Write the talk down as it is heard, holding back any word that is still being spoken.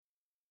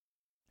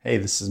Hey,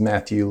 this is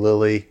Matthew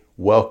Lilly.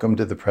 Welcome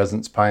to the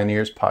Presence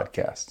Pioneers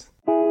podcast.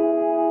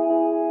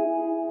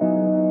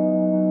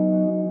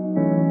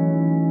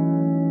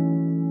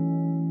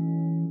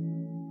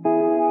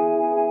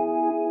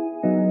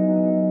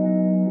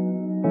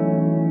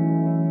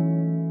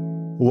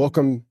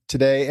 Welcome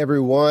today,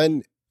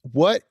 everyone.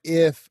 What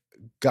if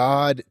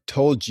God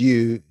told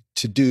you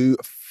to do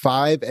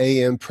 5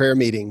 a.m. prayer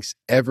meetings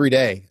every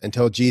day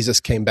until Jesus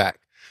came back?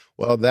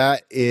 Well,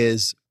 that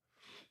is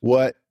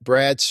what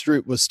Brad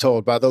Stroop was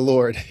told by the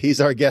Lord.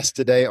 He's our guest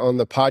today on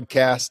the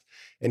podcast,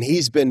 and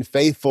he's been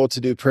faithful to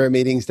do prayer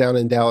meetings down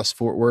in Dallas,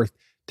 Fort Worth,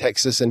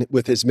 Texas, and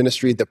with his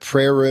ministry, The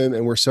Prayer Room.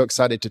 And we're so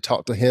excited to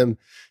talk to him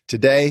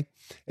today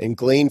and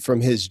glean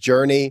from his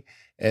journey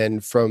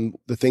and from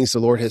the things the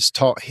Lord has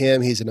taught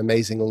him. He's an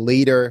amazing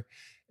leader,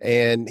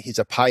 and he's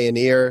a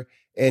pioneer,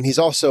 and he's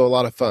also a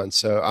lot of fun.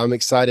 So I'm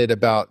excited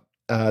about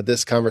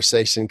this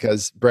conversation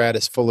because Brad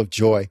is full of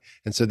joy.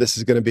 And so this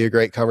is going to be a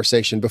great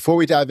conversation. Before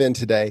we dive in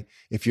today,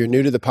 if you're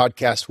new to the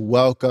podcast,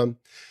 welcome.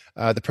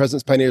 The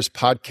Presence Pioneers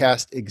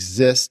podcast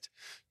exists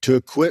to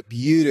equip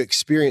you to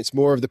experience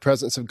more of the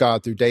presence of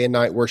God through day and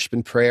night worship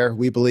and prayer.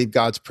 We believe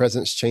God's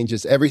presence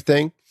changes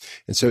everything.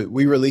 And so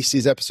we release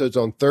these episodes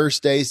on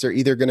Thursdays. They're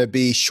either going to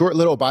be short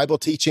little Bible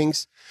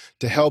teachings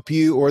to help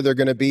you, or they're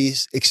going to be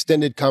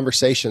extended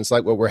conversations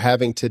like what we're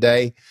having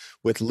today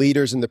with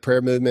leaders in the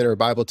prayer movement or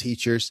Bible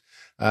teachers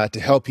to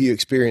help you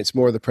experience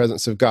more of the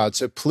presence of God.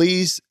 So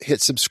please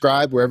hit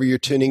subscribe wherever you're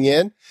tuning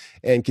in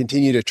and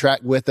continue to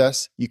track with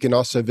us. You can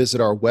also visit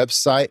our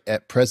website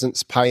at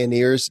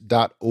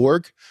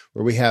presencepioneers.org,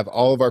 where we have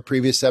all of our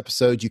previous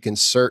episodes. You can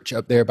search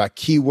up there by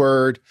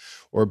keyword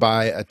or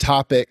by a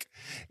topic,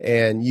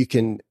 and you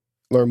can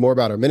learn more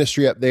about our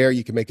ministry up there.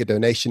 You can make a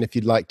donation if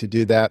you'd like to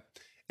do that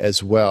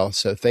as well.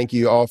 So thank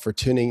you all for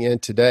tuning in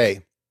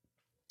today.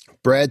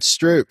 Brad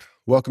Stroop,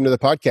 welcome to the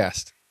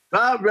podcast.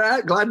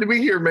 Brad, glad to be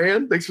here,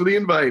 man. Thanks for the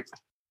invite.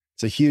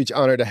 It's a huge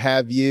honor to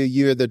have you.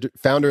 You're the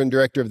founder and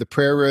director of the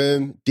Prayer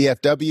Room,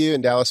 DFW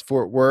in Dallas,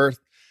 Fort Worth.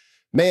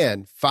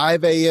 Man,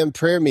 5 a.m.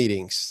 prayer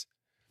meetings.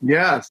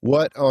 Yes.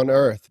 What on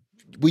earth?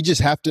 We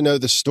just have to know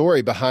the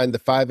story behind the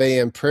 5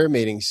 a.m. prayer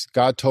meetings.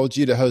 God told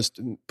you to host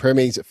prayer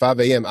meetings at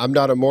 5 a.m. I'm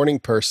not a morning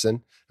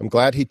person. I'm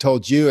glad he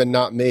told you and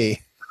not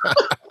me.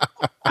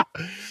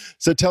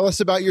 So tell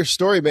us about your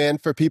story, man,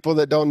 for people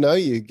that don't know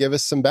you. Give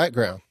us some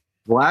background.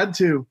 Glad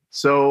to.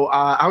 So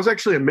I was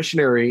actually a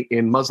missionary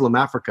in Muslim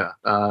Africa,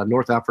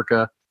 North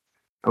Africa.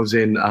 I was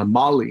in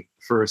Mali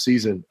for a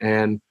season,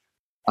 and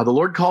the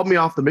Lord called me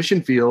off the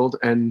mission field,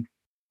 and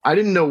I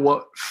didn't know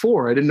what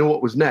for. I didn't know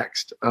what was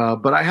next.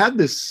 But I had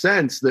this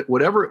sense that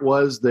whatever it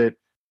was that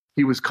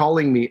he was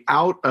calling me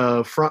out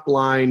of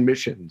frontline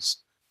missions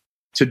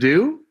to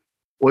do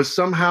was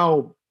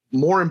somehow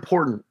more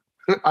important.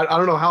 I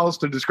don't know how else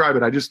to describe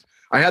it.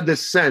 I had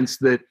this sense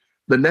that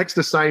the next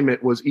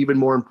assignment was even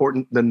more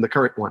important than the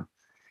current one.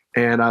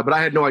 And, but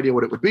I had no idea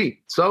what it would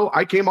be. So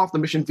I came off the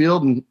mission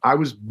field and I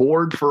was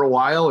bored for a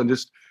while and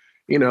just,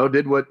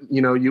 did what,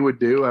 you would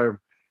do. I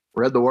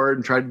read the word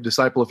and tried to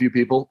disciple a few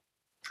people.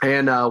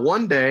 And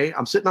one day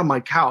I'm sitting on my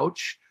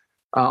couch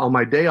on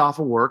my day off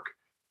of work,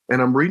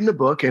 and I'm reading a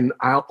book, and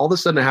all of a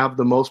sudden I have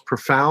the most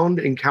profound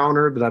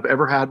encounter that I've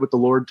ever had with the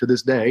Lord to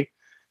this day.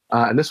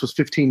 And this was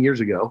 15 years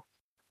ago.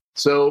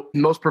 So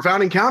most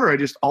profound encounter,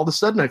 all of a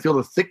sudden I feel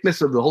the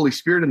thickness of the Holy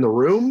Spirit in the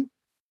room,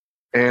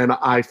 and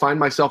I find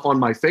myself on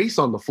my face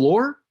on the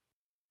floor,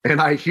 and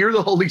I hear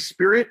the Holy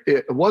Spirit.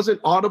 It wasn't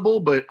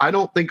audible, but I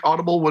don't think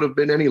audible would have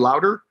been any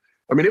louder.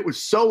 I mean, it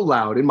was so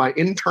loud in my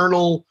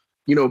internal,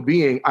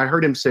 being. I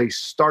heard him say,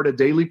 start a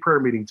daily prayer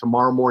meeting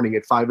tomorrow morning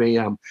at 5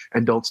 a.m.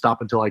 and don't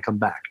stop until I come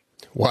back.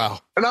 Wow.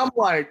 And I'm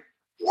like,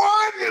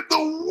 what in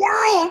the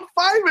world?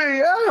 5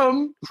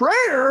 a.m.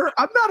 prayer?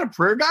 I'm not a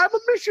prayer guy. I'm a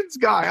missions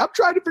guy. I'm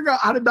trying to figure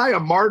out how to die a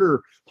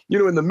martyr,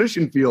 in the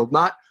mission field,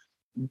 not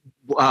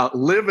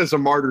live as a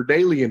martyr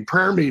daily in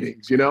prayer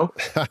meetings,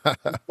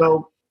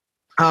 So,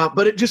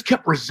 but it just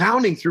kept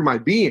resounding through my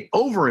being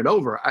over and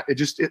over. It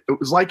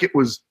was like it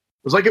was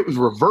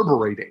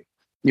reverberating.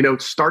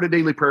 Start a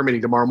daily prayer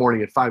meeting tomorrow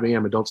morning at 5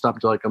 a.m. and don't stop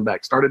until I come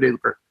back. Start a daily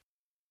prayer.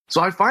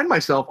 So I find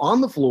myself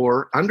on the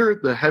floor under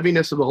the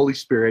heaviness of the Holy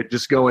Spirit,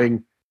 just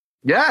going,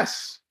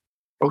 yes,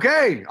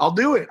 okay, I'll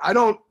do it. I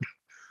don't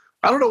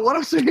know what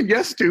I'm saying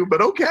yes to,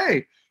 but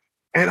okay.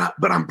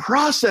 But I'm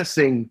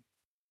processing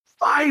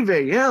 5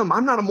 a.m.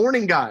 I'm not a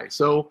morning guy.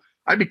 So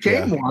I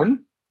became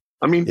one.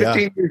 I mean,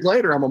 15 years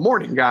later, I'm a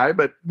morning guy,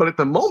 but at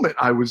the moment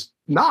I was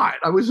not.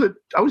 I was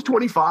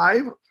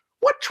 25.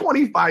 What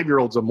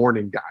 25-year-old's a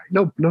morning guy?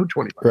 No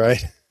 25.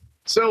 Right.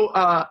 So,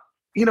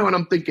 and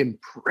I'm thinking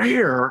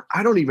prayer,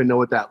 I don't even know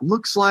what that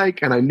looks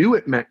like. And I knew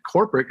it meant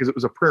corporate because it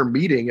was a prayer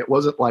meeting. It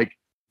wasn't like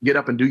get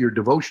up and do your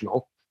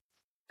devotional.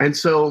 And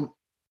so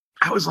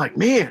I was like,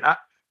 man,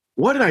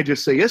 what did I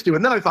just say yes to?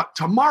 And then I thought,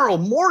 tomorrow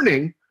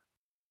morning,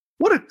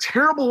 what a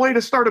terrible way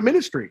to start a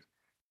ministry.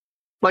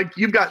 Like,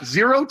 you've got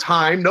zero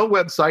time, no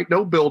website,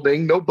 no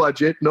building, no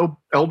budget, no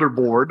elder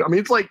board. I mean,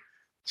 it's like,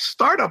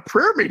 start a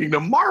prayer meeting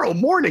tomorrow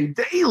morning,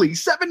 daily,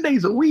 7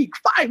 days a week,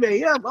 5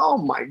 a.m. Oh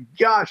my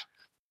gosh.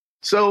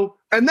 So,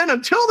 and then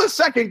until the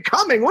second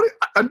coming,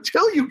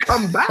 until you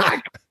come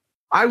back,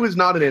 I was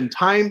not an end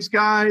times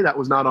guy. That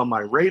was not on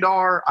my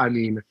radar. I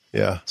mean,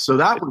 Yeah. so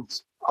that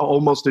was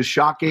almost as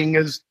shocking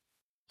as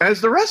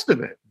the rest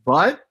of it.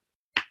 But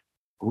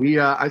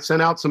I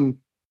sent out some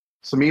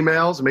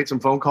emails and made some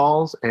phone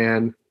calls,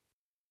 and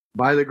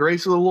by the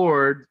grace of the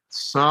Lord,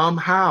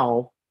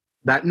 somehow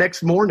that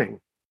next morning,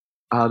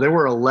 there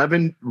were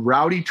 11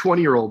 rowdy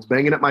 20-year-olds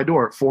banging at my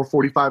door at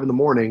 4:45 in the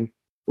morning.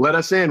 Let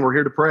us in. We're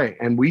here to pray.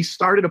 And we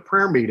started a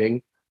prayer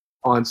meeting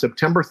on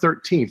September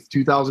 13th,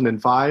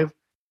 2005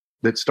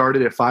 that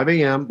started at 5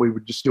 a.m. We were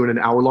just doing an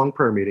hour-long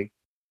prayer meeting.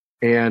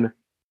 And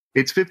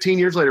it's 15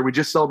 years later. We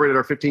just celebrated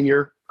our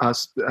 15-year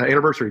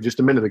anniversary just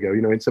a minute ago,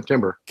 in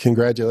September.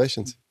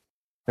 Congratulations.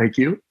 Thank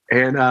you.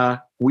 And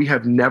we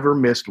have never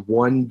missed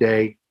one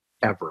day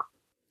ever.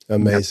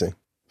 Amazing. Never.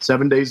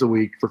 7 days a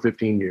week for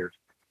 15 years.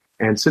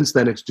 And since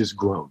then, it's just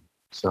grown.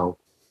 So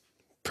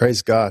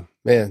praise God.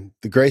 Man,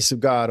 the grace of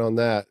God on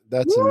that.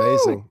 That's Woo!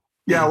 Amazing.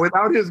 Yeah,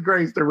 without his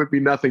grace, there would be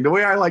nothing. The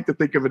way I like to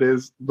think of it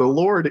is the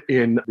Lord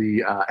in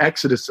the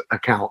Exodus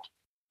account,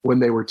 when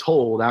they were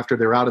told after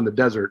they're out in the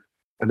desert,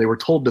 and they were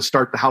told to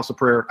start the house of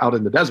prayer out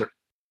in the desert.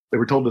 They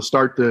were told to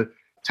start the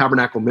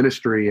tabernacle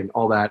ministry and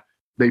all that.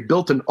 They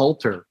built an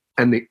altar,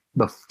 and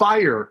the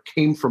fire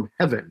came from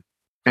heaven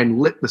and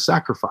lit the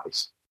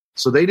sacrifice.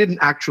 So they didn't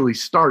actually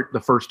start the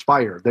first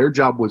fire. Their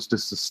job was to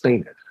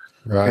sustain it.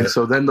 Right. And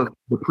so then the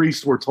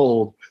priests were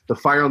told, the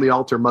fire on the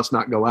altar must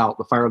not go out.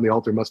 The fire on the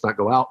altar must not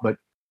go out. But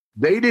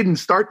they didn't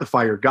start the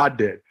fire. God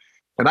did.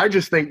 And I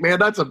just think, man,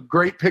 that's a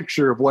great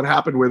picture of what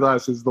happened with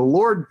us is the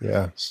Lord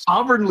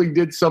sovereignly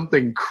did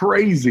something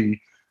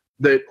crazy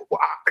that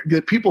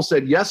people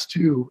said yes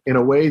to in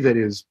a way that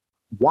is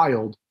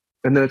wild.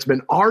 And then it's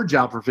been our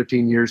job for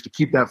 15 years to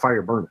keep that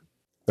fire burning.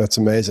 That's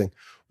amazing.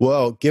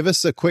 Well, give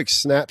us a quick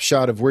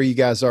snapshot of where you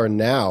guys are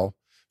now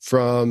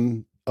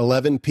from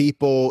 11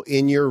 people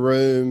in your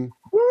room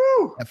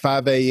at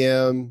 5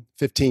 a.m.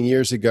 15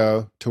 years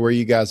ago to where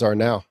you guys are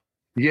now.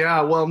 Yeah,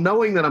 well,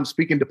 knowing that I'm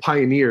speaking to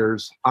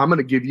pioneers, I'm going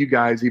to give you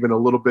guys even a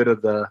little bit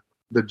of the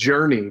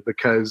journey,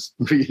 because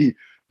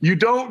you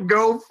don't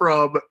go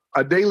from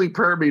a daily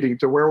prayer meeting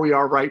to where we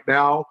are right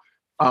now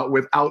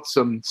without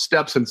some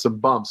steps and some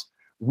bumps.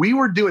 We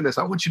were doing this.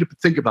 I want you to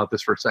think about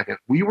this for a second.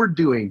 We were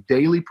doing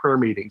daily prayer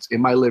meetings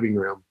in my living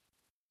room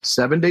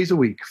 7 days a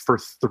week for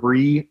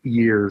 3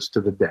 years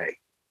to the day.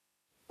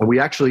 And we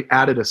actually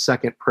added a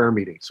second prayer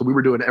meeting. So we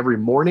were doing every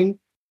morning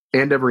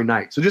and every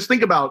night. So just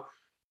think about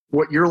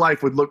what your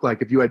life would look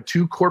like if you had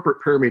 2 corporate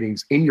prayer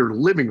meetings in your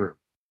living room,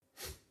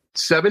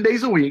 7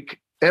 days a week,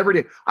 every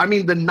day. I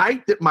mean, the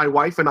night that my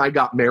wife and I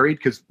got married,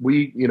 because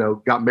we,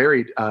 got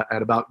married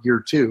at about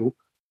year 2,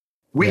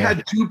 we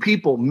had 2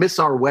 people miss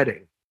our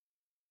wedding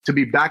to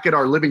be back at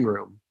our living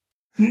room.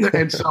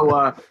 And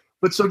so,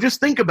 so just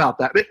think about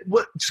that.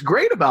 What's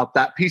great about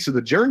that piece of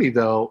the journey,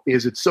 though,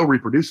 is it's so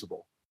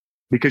reproducible,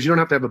 because you don't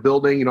have to have a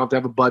building, you don't have to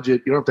have a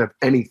budget, you don't have to have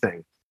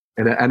anything.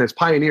 And as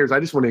pioneers, I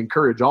just want to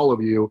encourage all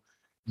of you,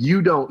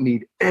 you don't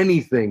need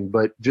anything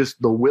but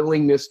just the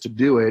willingness to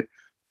do it,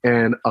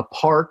 and a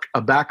park,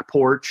 a back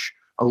porch,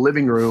 a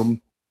living room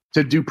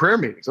to do prayer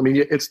meetings. I mean,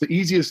 it's the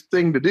easiest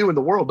thing to do in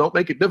the world. Don't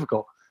make it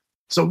difficult.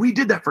 So we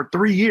did that for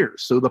 3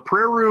 years. So the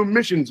prayer room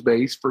missions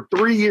base for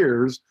 3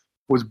 years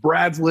was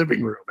Brad's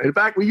living room. In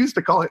fact, we used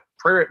to call it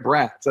Prayer at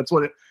Brad's. That's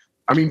what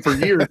for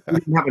years, we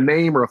didn't have a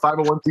name or a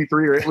 501c3,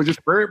 or it was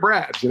just Prayer at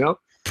Brad's,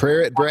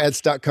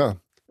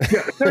 prayeratbrads.com.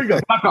 Yeah, there you go.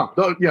 .com.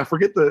 Don't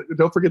forget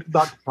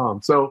the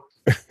 .com. So,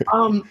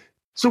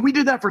 so we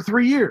did that for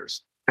 3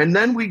 years. And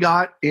then we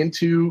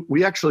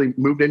actually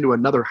moved into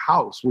another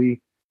house.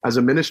 We, as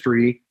a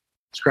ministry,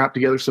 scrapped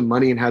together some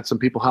money and had some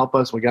people help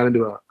us. We got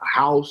into a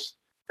house,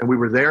 and we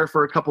were there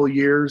for a couple of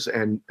years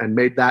and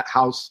made that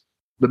house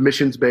the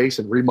missions base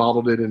and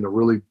remodeled it in a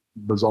really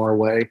bizarre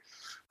way.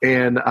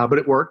 And but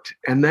it worked.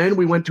 And then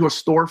we went to a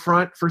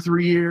storefront for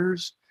 3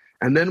 years.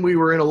 And then we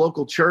were in a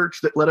local church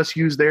that let us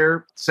use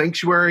their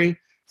sanctuary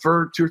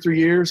for 2 or 3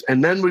 years.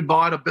 And then we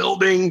bought a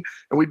building,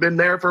 and we've been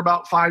there for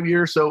about 5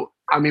 years. So,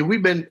 I mean,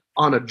 we've been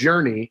on a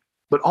journey,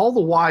 but all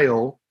the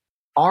while,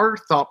 our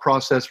thought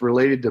process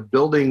related to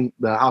building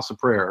the house of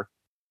prayer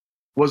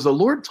was the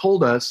Lord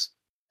told us,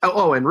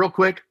 and real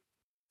quick,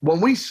 when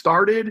we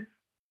started,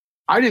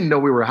 I didn't know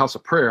we were a house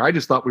of prayer. I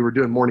just thought we were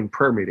doing morning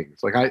prayer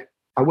meetings. Like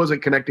I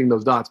wasn't connecting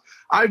those dots.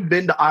 I've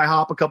been to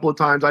IHOP a couple of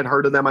times. I'd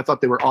heard of them. I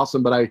thought they were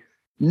awesome, but I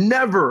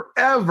never,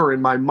 ever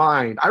in my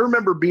mind. I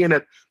remember being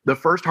at the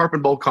first Harp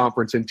and Bowl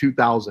conference in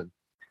 2000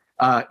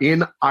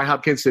 in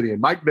IHOP Kansas City,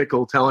 and Mike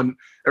Bickle telling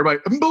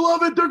everybody,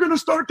 "Beloved, they're going to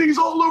start these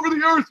all over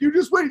the earth. You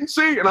just wait and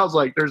see." And I was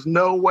like, "There's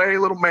no way,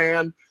 little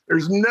man.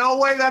 There's no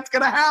way that's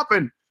going to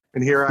happen."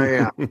 And here I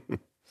am,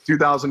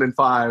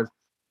 2005.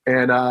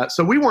 And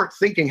so we weren't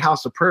thinking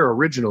house of prayer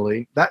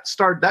originally. That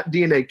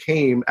DNA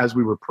came as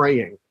we were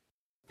praying.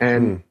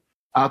 And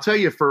I'll tell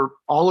you, for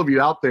all of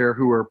you out there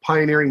who are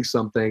pioneering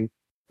something,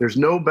 there's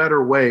no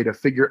better way to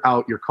figure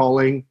out your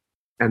calling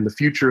and the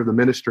future of the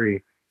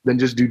ministry than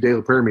just do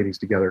daily prayer meetings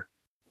together,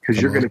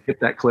 because you're going to get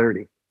that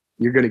clarity.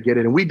 you're going to get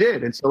it. And we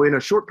did. And so in a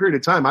short period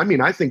of time, I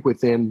mean, I think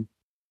within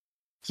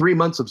 3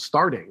 months of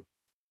starting,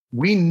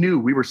 we knew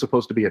we were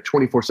supposed to be a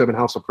 24/7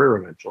 house of prayer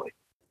eventually.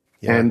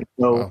 Yeah. And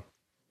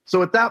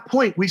so at that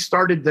point, we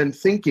started then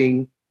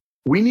thinking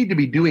we need to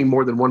be doing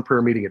more than one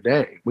prayer meeting a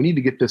day. We need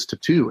to get this to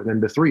 2 and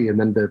then to 3 and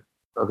then to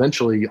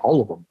eventually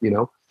all of them, you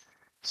know?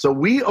 So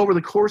we, over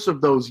the course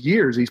of those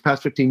years, these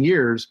past 15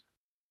 years,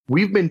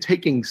 we've been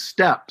taking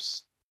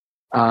steps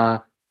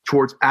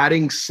towards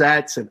adding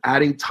sets and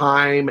adding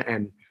time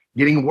and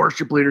getting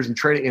worship leaders and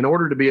training in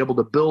order to be able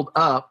to build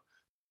up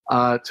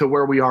to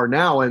where we are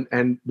now.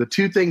 And the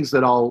two things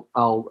that I'll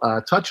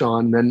touch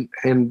on, then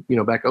hand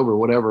back over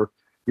whatever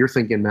you're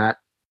thinking, Matt,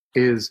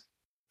 is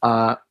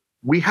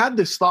we had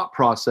this thought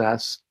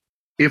process: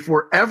 if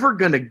we're ever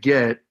going to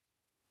get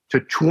to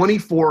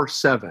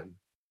 24/7,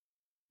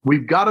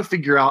 we've got to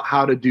figure out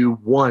how to do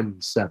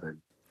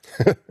 1/7,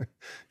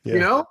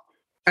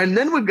 and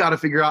then we've got to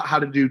figure out how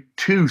to do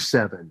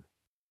 2/7,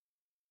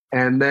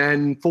 and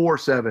then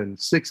 4/7,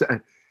 6.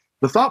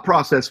 The thought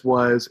process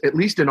was, at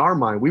least in our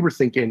mind, we were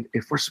thinking,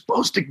 if we're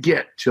supposed to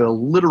get to a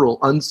literal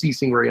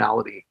unceasing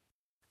reality,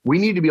 we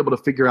need to be able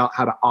to figure out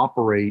how to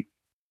operate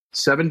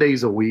 7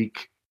 days a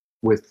week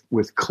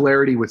with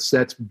clarity, with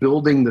sets,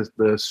 building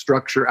the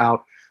structure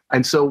out.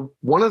 And so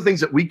one of the things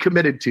that we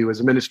committed to as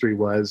a ministry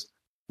was,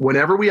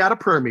 whenever we add a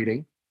prayer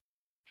meeting,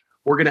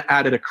 we're going to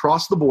add it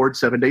across the board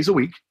 7 days a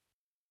week.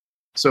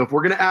 So if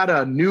we're going to add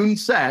a noon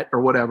set or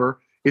whatever,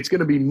 it's going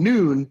to be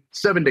noon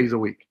 7 days a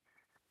week.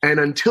 And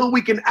until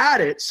we can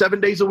add it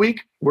 7 days a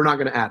week, we're not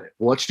going to add it.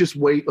 Well, let's just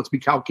wait. Let's be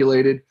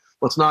calculated.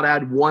 Let's not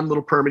add one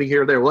little prayer meeting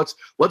here or there. Let's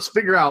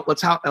figure out,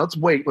 let's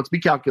wait. Let's be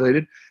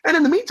calculated. And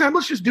in the meantime,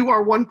 let's just do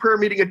our one prayer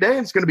meeting a day,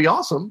 and it's going to be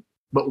awesome.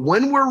 But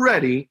when we're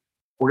ready,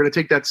 we're going to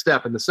take that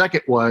step. And the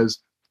second was,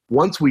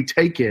 once we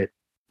take it,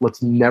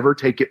 let's never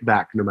take it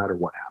back, no matter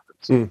what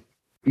happens.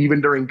 Even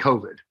during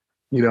COVID,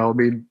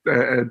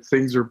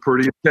 things are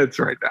pretty intense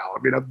right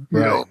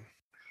now.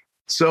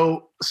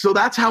 So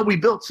that's how we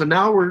built. So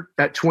now we're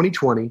at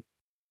 2020,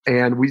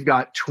 and we've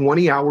got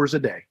 20 hours a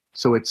day.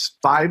 So it's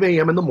 5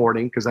 a.m. in the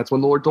morning, because that's when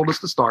the Lord told us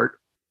to start.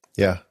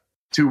 Yeah.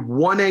 To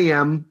 1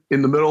 a.m.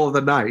 in the middle of the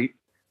night.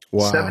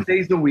 Wow. 7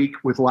 days a week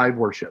with live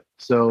worship.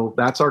 So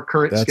that's our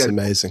current schedule. That's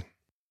amazing.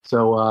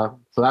 So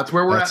that's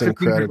where we're at. That's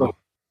incredible.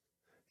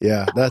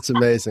 Yeah, that's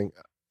amazing.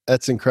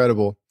 That's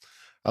incredible.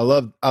 I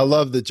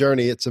love the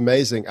journey. It's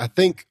amazing. I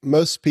think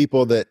most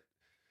people that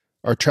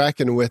are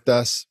tracking with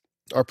us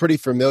are pretty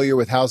familiar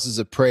with houses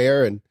of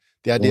prayer and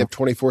the idea of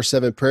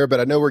 24/7 prayer,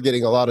 but I know we're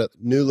getting a lot of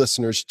new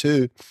listeners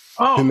too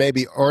who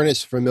maybe aren't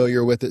as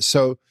familiar with it.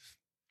 So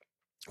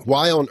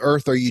why on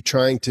earth are you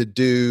trying to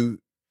do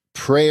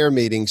prayer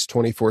meetings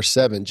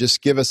 24/7?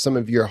 Just give us some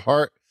of your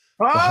heart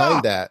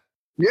behind that.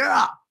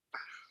 Yeah.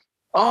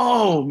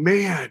 Oh,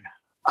 man.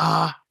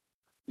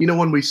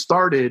 When we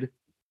started,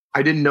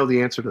 I didn't know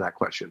the answer to that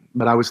question,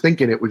 but I was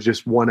thinking it was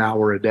just 1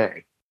 hour a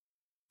day.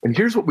 And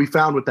here's what we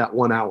found with that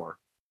 1 hour.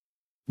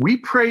 We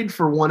prayed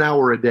for 1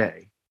 hour a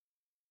day,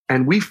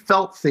 and we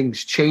felt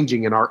things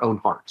changing in our own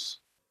hearts.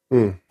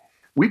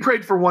 We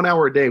prayed for 1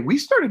 hour a day. We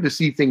started to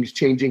see things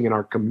changing in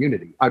our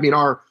community. I mean,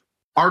 our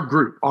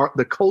group,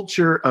 the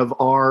culture of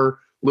our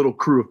little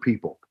crew of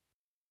people.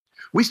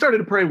 We started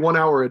to pray 1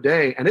 hour a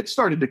day, and it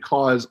started to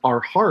cause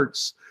our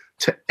hearts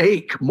to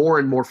ache more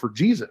and more for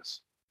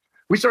Jesus.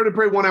 We started to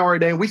pray 1 hour a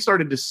day, and we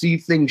started to see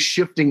things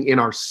shifting in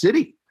our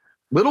city.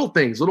 Little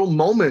things, little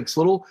moments,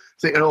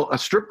 a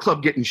strip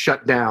club getting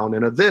shut down,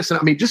 and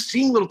just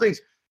seeing little things.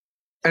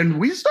 And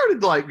we started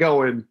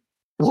going,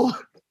 well,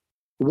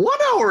 1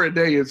 hour a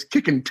day is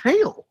kicking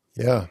tail.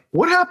 Yeah.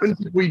 What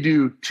happens if we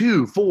do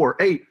 2, 4,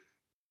 8?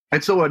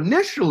 And so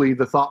initially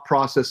the thought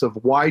process of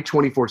why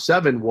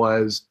 24/7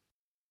 was,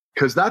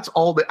 because that's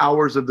all the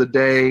hours of the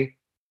day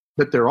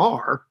that there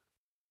are.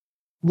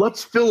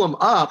 Let's fill them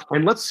up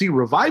and let's see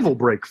revival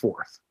break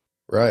forth.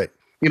 Right.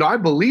 I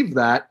believe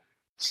that.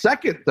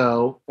 Second,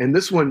 though, and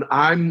this one,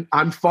 I'm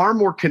far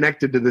more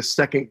connected to this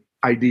second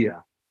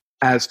idea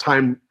as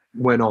time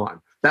went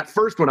on. That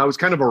first one, I was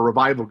kind of a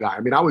revival guy. I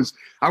mean, I was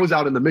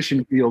out in the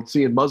mission field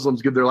seeing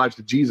Muslims give their lives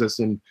to Jesus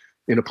in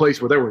a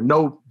place where there were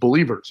no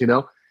believers,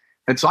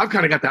 And so I've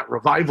kind of got that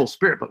revival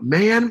spirit. But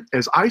man,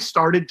 as I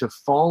started to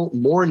fall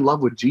more in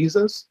love with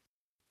Jesus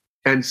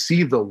and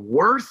see the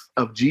worth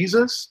of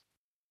Jesus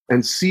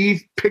and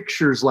see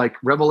pictures like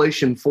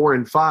Revelation 4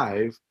 and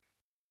 5,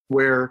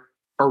 where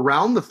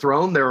around the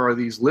throne there are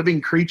these living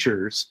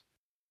creatures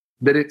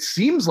that it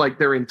seems like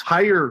their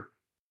entire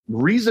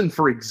reason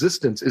for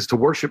existence is to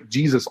worship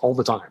Jesus all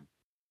the time.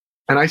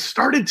 And I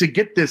started to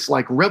get this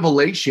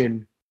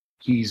revelation: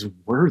 he's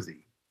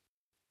worthy.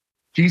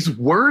 He's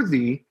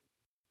worthy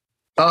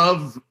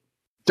of ...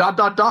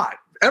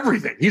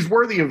 everything. He's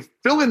worthy of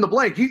fill in the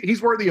blank.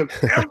 He's worthy of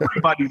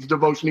everybody's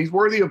devotion. He's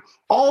worthy of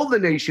all the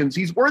nations.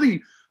 He's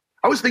worthy.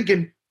 I was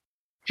thinking,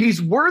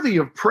 he's worthy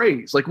of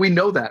praise. We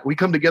know that. We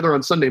come together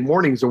on Sunday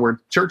mornings and we're in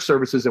church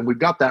services, and we've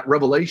got that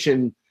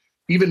revelation.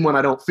 Even when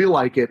I don't feel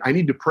like it, I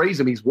need to praise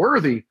him. He's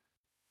worthy.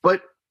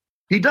 But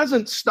he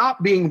doesn't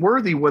stop being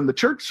worthy when the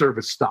church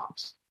service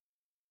stops.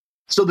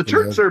 So the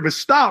church Amen. service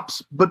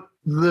stops, but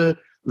the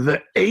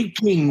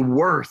aching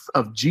worth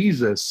of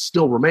Jesus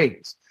still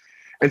remains.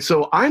 And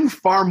so I'm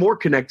far more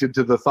connected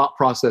to the thought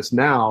process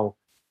now.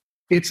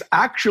 It's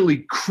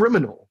actually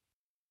criminal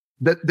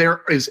that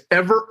there is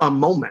ever a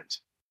moment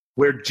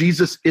where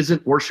Jesus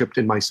isn't worshiped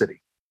in my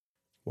city,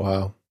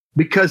 Wow.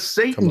 because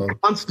Satan Come on.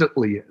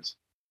 constantly is.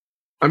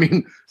 I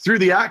mean, through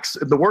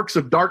the works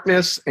of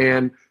darkness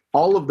and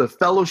all of the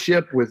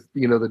fellowship with,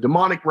 the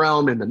demonic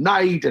realm in the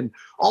night and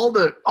all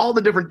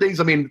the different things.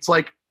 I mean, it's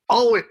like,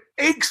 it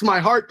aches my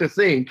heart to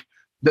think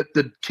that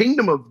the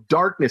kingdom of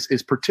darkness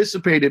is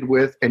participated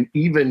with and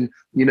even,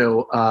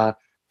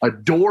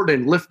 adored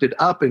and lifted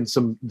up in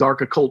some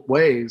dark occult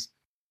ways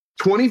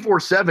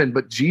 24/7,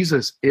 but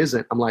Jesus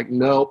isn't. I'm like,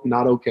 nope,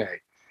 not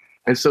okay.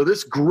 And so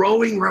this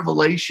growing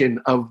revelation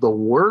of the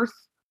worth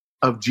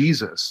of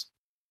Jesus,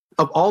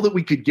 of all that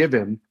we could give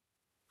him,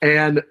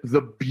 and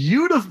the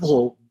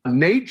beautiful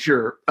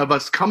nature of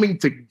us coming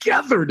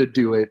together to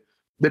do it,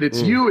 that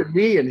it's you and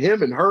me and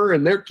him and her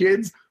and their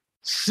kids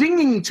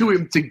singing to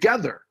him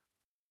together.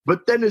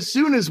 But then as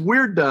soon as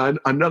we're done,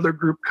 another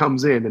group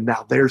comes in and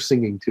now they're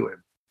singing to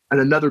him. And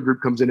another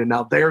group comes in and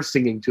now they're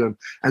singing to him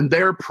and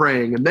they're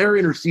praying and they're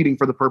interceding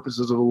for the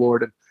purposes of the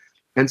Lord.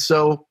 And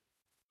so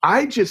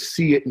I just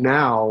see it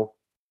now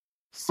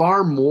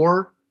far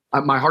more,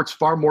 my heart's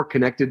far more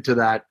connected to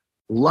that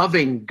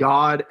loving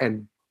God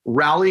and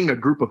rallying a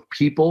group of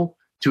people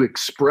to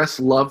express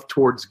love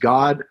towards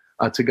God,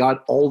 to God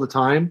all the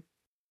time.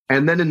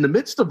 And then in the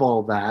midst of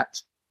all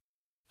that,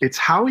 it's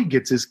how he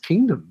gets his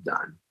kingdom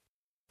done.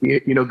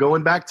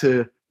 Going back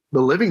to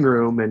the living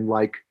room and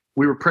like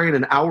we were praying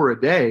an hour a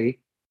day,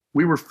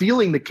 we were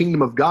feeling the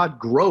kingdom of God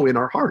grow in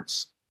our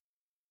hearts.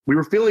 We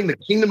were feeling the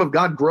kingdom of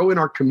God grow in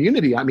our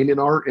community. I mean, in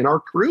our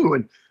crew.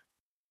 And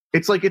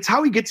it's like, it's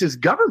how he gets his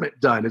government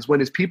done, is when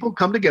his people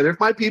come together.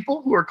 If my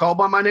people who are called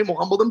by my name will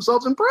humble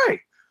themselves and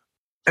pray.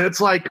 And it's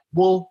like,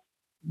 well,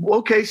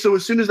 okay, so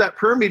as soon as that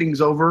prayer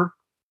meeting's over,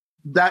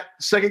 that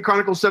 2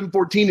 Chronicles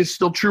 7:14 is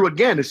still true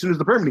again as soon as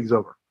the prayer meeting's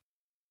over.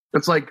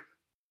 It's like,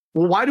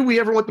 well, why do we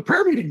ever want the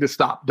prayer meeting to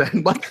stop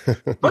then? Like,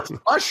 let's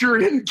usher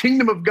in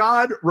kingdom of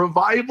God,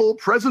 revival,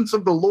 presence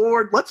of the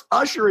Lord. Let's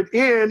usher it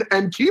in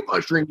and keep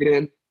ushering it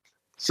in.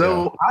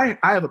 So I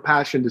have a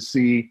passion to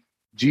see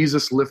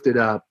Jesus lifted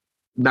up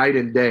night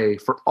and day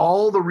for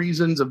all the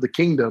reasons of the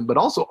kingdom, but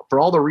also for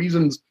all the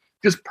reasons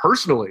just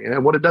personally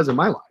and what it does in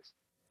my life.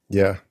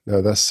 Yeah,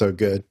 no, that's so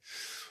good.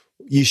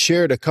 You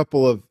shared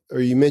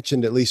you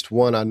mentioned at least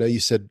one. I know you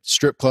said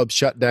strip clubs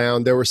shut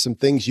down. There were some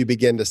things you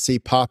began to see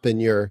pop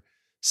in your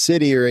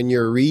city or in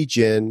your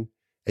region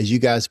as you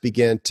guys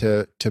began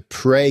to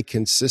pray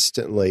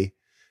consistently.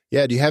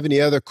 Yeah, do you have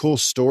any other cool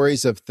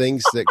stories of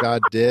things that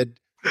God did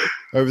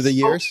over the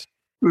years?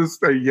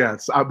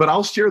 Yes, but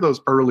I'll share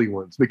those early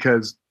ones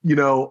because,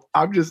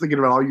 I'm just thinking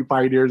about all you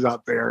pioneers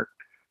out there.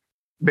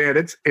 Man,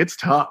 it's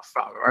tough.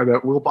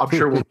 I'm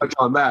sure we'll touch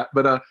on that.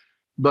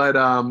 But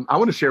I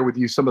want to share with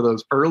you some of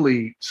those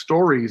early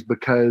stories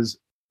because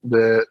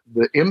the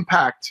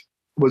impact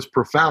was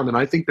profound. And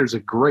I think there's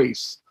a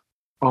grace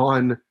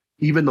on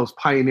even those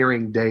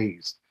pioneering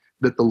days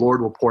that the Lord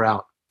will pour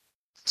out.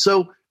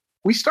 So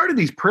we started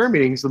these prayer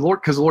meetings,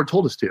 because the Lord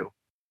told us to,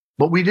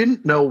 but we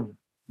didn't know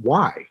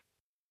why.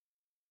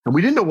 And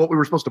we didn't know what we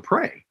were supposed to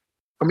pray.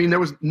 I mean, there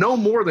was no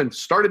more than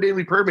start a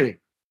daily prayer meeting.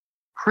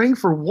 Praying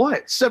for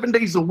what? 7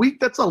 days a week?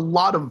 That's a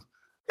lot of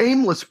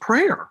aimless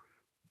prayer.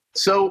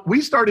 So we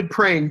started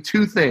praying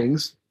two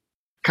things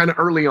kind of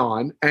early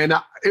on, and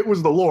it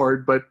was the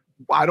Lord, but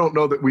I don't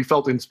know that we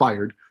felt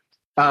inspired.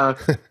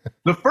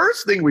 The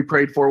first thing we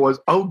prayed for was,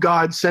 oh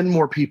God, send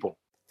more people.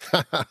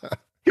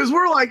 Because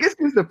we're like, it's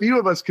just a few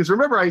of us. Because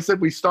remember I said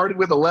we started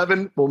with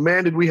 11? Well,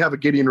 man, did we have a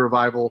Gideon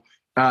revival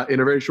in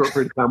a very short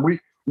period of time.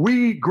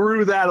 We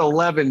grew that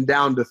 11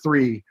 down to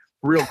 3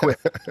 real quick.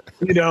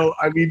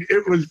 I mean,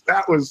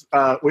 that was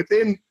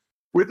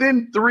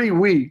within 3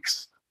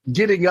 weeks,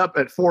 getting up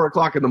at 4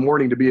 o'clock in the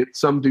morning to be at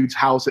some dude's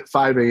house at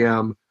 5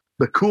 a.m.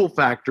 The cool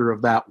factor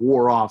of that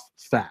wore off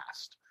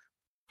fast.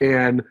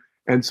 And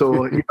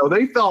so,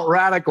 they felt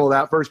radical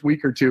that first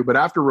week or two, but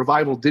after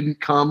revival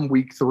didn't come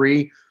week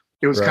 3,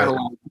 it was kind of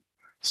like,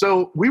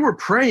 so we were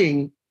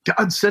praying,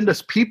 God, send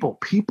us people.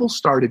 People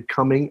started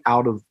coming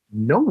out of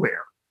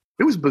nowhere.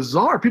 It was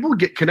bizarre. People would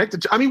get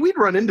connected to, we'd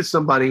run into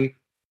somebody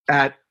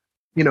out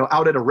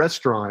at a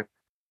restaurant,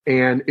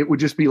 and it would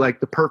just be like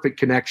the perfect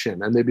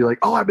connection. And they'd be like,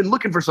 oh, I've been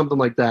looking for something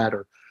like that.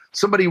 Or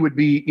somebody would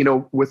be,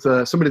 with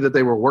somebody that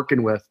they were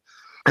working with,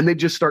 and they'd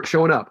just start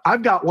showing up.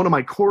 I've got one of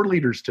my core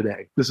leaders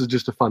today. This is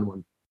just a fun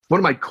one. One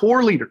of my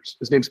core leaders,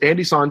 his name's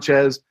Andy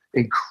Sanchez,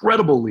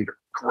 incredible leader,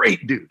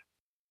 great dude.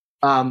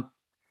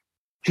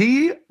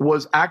 He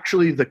was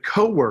actually the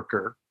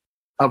coworker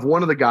of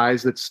one of the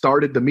guys that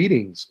started the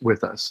meetings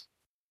with us.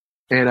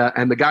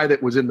 And the guy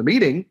that was in the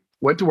meeting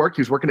went to work.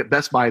 He was working at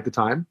Best Buy at the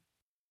time.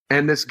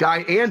 And this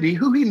guy, Andy,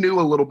 who he knew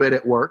a little bit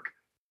at work,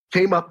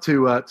 came up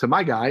to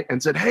my guy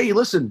and said, hey,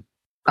 listen,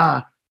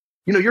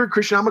 you're a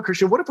Christian, I'm a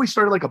Christian. What if we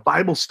started like a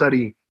Bible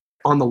study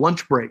on the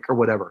lunch break or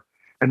whatever?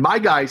 And my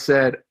guy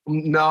said,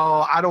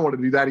 no, I don't want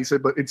to do that. He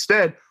said, but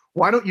instead,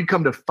 why don't you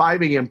come to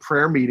 5 a.m.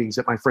 prayer meetings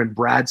at my friend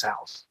Brad's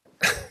house?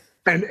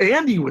 And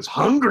Andy was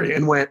hungry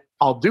and went,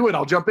 I'll do it.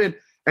 I'll jump in.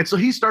 And so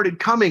he started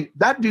coming.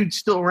 That dude's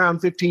still around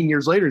 15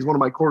 years later. He's one of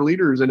my core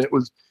leaders. And it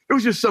was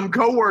just some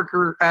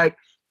coworker at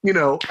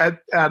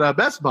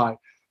Best Buy.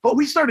 But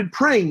we started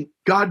praying.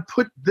 God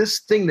put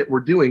this thing that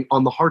we're doing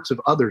on the hearts of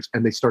others,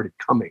 and they started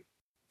coming.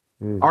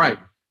 All right.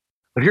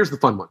 But here's the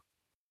fun one.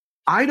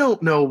 I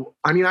don't know.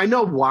 I mean, I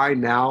know why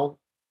now.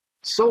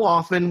 So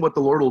often what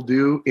the Lord will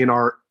do in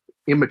our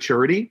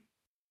immaturity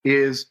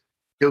is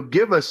he'll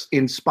give us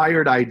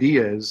inspired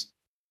ideas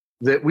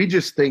that we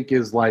just think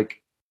is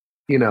like,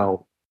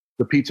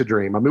 the pizza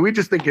dream. I mean, we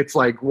just think it's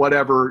like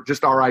whatever,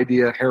 just our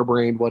idea,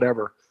 harebrained,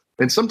 whatever.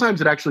 And sometimes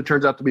it actually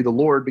turns out to be the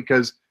Lord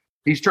because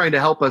he's trying to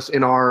help us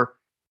in our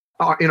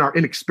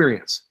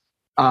inexperience.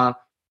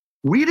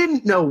 We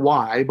didn't know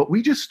why, but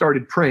we just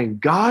started praying,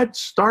 God,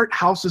 start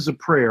houses of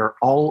prayer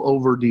all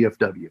over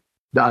DFW,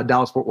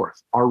 Dallas-Fort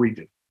Worth, our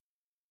region.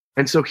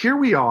 And so here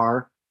we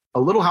are, a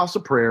little house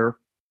of prayer,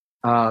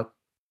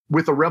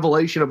 with a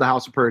revelation of the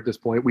house of prayer at this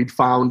point. We'd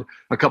found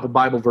a couple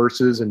Bible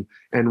verses and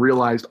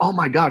realized, oh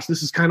my gosh,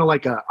 this is kind of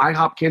like a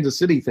IHOP Kansas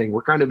City thing.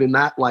 We're kind of in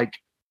that like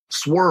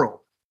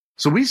swirl.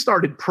 So we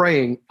started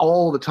praying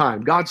all the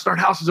time. God, start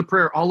houses of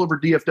prayer all over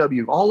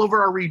DFW, all over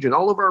our region.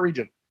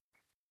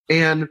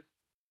 And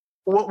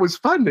what was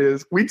fun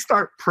is we'd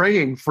start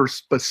praying for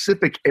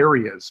specific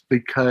areas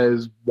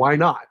because why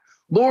not?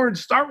 Lord,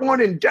 start one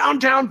in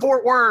downtown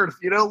Fort Worth.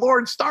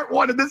 Lord, start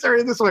one in this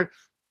area, this way.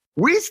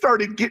 We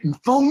started getting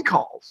phone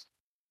calls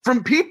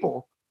from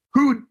people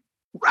who,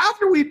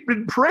 after we'd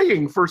been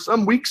praying for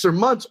some weeks or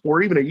months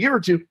or even a year or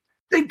two,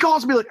 they'd call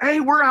us and be like,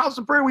 hey, we're a house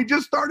of prayer. We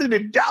just started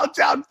in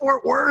downtown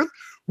Fort Worth.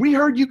 We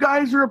heard you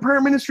guys are a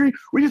prayer ministry.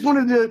 We just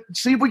wanted to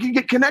see if we could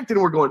get connected.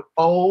 And we're going,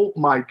 oh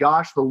my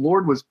gosh, the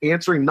Lord was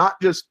answering not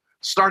just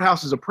start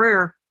houses of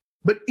prayer,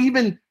 but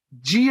even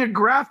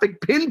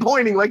geographic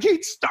pinpointing. Like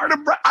he'd start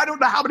I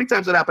don't know how many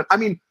times that happened. I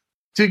mean,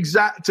 to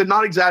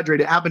not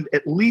exaggerate, it happened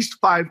at least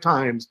 5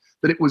 times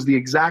that it was the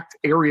exact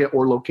area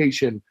or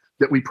location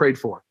that we prayed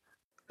for.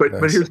 But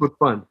here's what's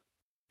fun.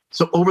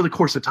 So over the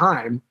course of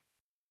time,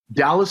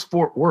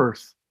 Dallas-Fort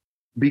Worth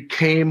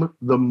became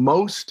the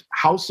most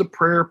house of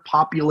prayer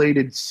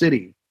populated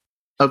city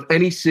of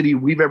any city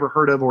we've ever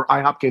heard of or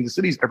IHOP Kansas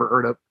City's ever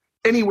heard of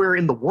anywhere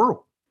in the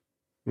world.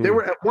 There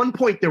were, at one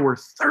point, there were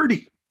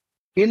 30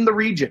 in the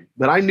region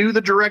that I knew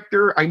the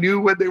director. I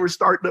knew when they were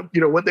starting up,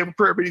 when they were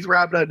prayer meetings were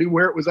happening. I knew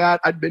where it was at.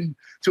 I'd been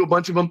to a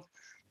bunch of them.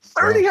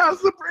 30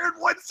 houses of prayer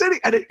in one city.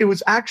 And it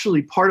was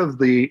actually part of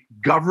the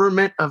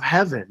government of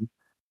heaven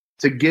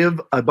to give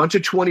a bunch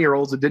of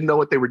 20-year-olds that didn't know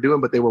what they were doing,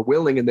 but they were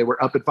willing and they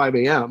were up at 5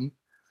 a.m.,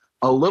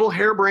 a little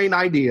harebrained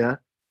idea,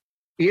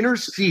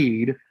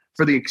 intercede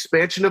for the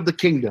expansion of the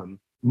kingdom,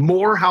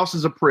 more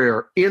houses of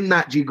prayer in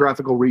that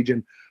geographical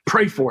region,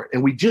 pray for it.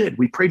 And we did.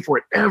 We prayed for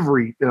it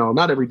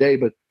not every day,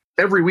 but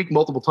every week,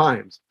 multiple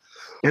times.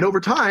 And over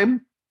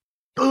time,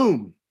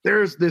 boom,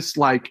 there's this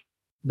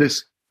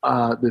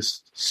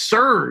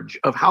surge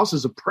of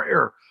houses of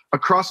prayer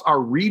across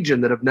our region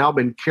that have now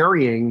been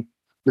carrying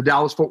the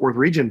Dallas-Fort Worth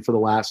region for the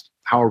last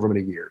however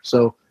many years.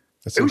 So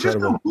that's it was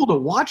incredible. just so cool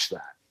to watch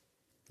that.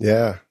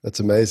 Yeah, that's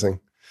amazing.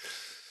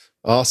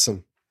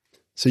 Awesome.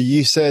 So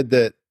you said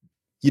that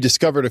you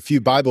discovered a few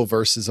Bible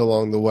verses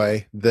along the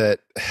way that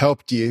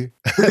helped you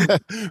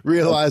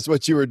realize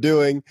what you were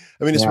doing.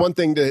 I mean, it's one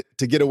thing to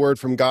get a word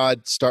from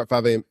God, start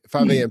 5 a.m.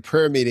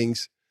 prayer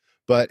meetings,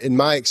 but in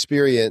my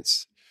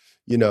experience,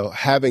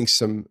 having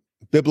some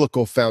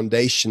biblical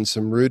foundation,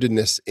 some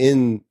rootedness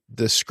in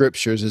the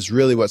scriptures is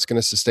really what's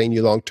going to sustain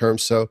you long term.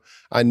 So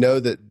I know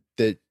that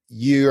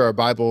you are a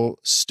Bible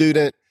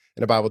student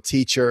and a Bible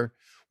teacher.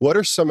 What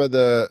are some of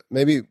the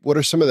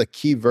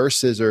key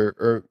verses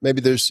or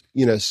maybe there's,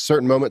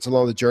 certain moments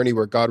along the journey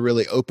where God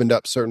really opened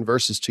up certain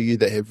verses to you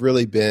that have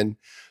really been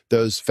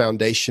those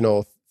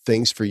foundational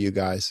things for you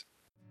guys?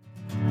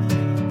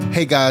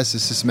 Hey guys,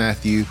 this is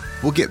Matthew.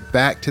 We'll get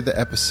back to the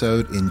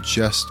episode in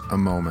just a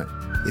moment.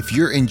 If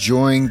you're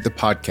enjoying the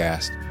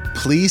podcast,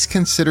 please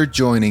consider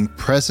joining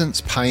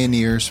Presence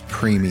Pioneers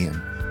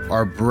Premium,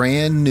 our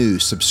brand new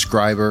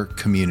subscriber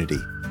community.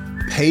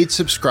 Paid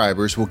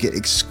subscribers will get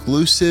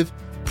exclusive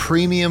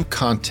premium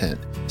content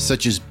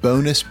such as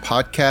bonus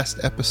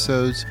podcast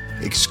episodes,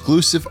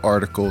 exclusive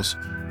articles,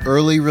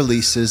 early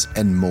releases,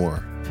 and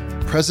more.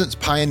 Presence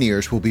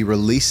Pioneers will be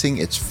releasing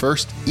its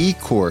first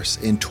e-course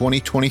in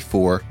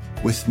 2024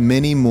 with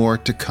many more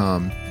to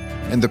come.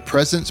 And the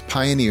Presence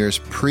Pioneers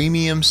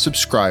premium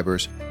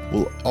subscribers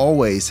will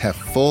always have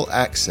full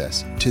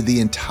access to the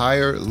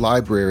entire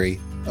library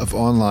of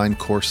online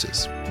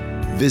courses.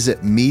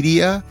 Visit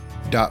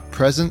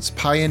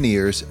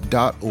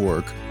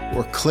media.presencepioneers.org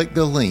or click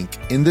the link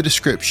in the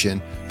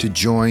description to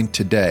join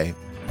today.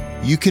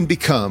 You can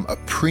become a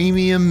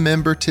premium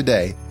member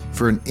today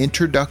for an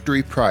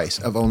introductory price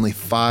of only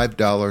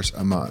 $5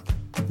 a month.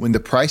 When the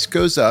price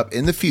goes up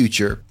in the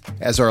future,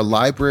 as our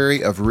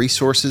library of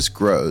resources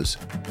grows,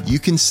 you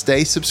can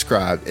stay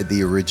subscribed at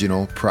the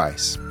original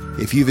price.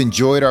 If you've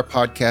enjoyed our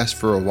podcast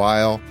for a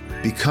while,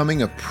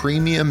 becoming a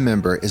premium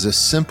member is a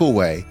simple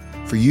way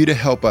for you to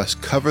help us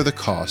cover the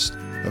cost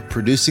of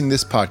producing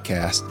this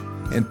podcast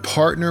and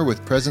partner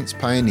with Presence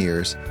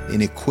Pioneers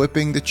in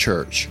equipping the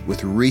church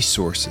with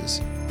resources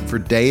for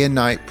day and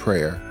night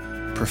prayer,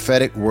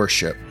 prophetic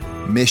worship,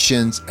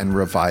 missions, and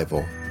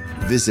revival.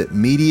 Visit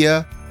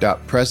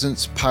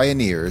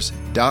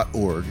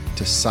media.presencepioneers.org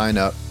to sign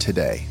up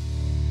today.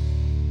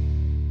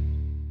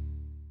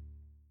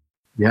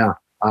 Yeah.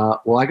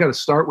 Well, I got to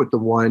start with the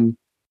one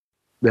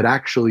that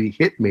actually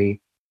hit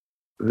me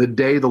the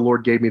day the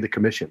Lord gave me the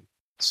commission.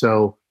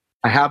 So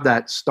I have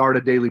that start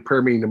a daily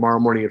prayer meeting tomorrow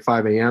morning at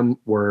 5 a.m.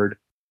 word,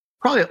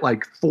 probably at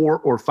like 4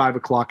 or 5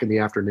 o'clock in the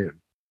afternoon,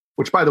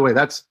 which, by the way,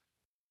 that's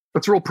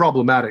real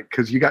problematic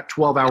because you got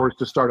 12 hours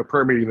to start a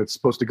prayer meeting that's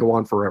supposed to go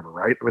on forever,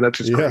 right? I mean, that's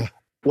just crazy.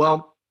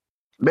 Well,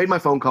 made my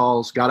phone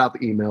calls, got out the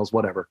emails,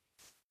 whatever.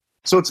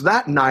 So it's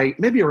that night,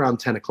 maybe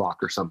around 10 o'clock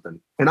or something.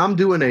 And I'm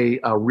doing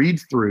a read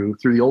through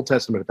the Old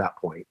Testament at that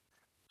point.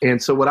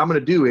 And so what I'm going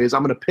to do is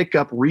I'm going to pick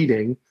up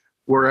reading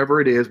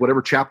wherever it is,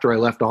 whatever chapter I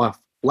left off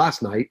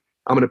last night,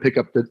 I'm going to pick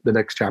up the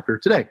next chapter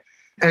today.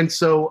 And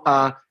so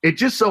it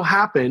just so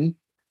happened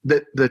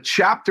that the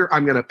chapter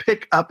I'm going to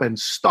pick up and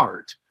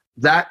start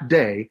that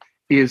day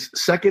is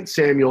 2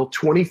 Samuel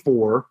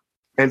 24.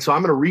 And so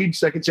I'm going to read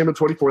 2 Samuel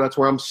 24. That's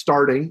where I'm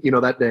starting,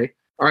 that day.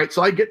 All right,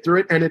 so I get through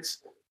it, and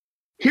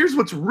here's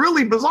what's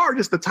really bizarre,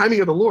 just the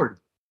timing of the Lord.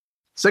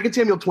 2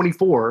 Samuel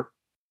 24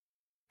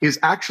 is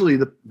actually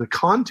the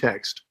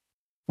context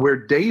where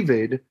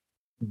David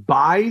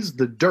buys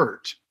the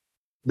dirt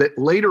that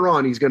later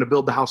on he's going to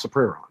build the house of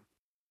prayer on.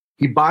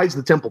 He buys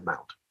the Temple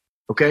Mount,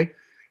 okay?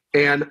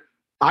 And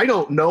I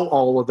don't know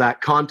all of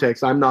that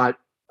context. I'm not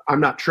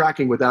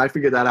tracking with that. I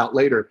figured that out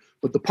later.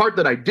 But the part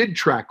that I did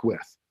track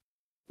with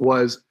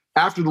was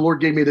after the Lord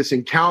gave me this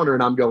encounter,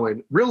 and I'm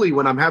going, really,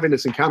 when I'm having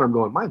this encounter, I'm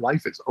going, my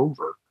life is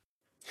over.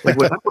 Like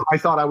whatever I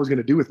thought I was going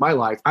to do with my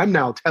life, I'm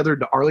now tethered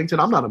to Arlington.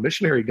 I'm not a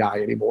missionary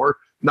guy anymore.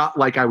 Not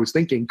like I was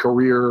thinking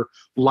career,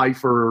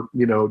 lifer,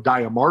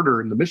 die a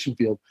martyr in the mission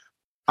field.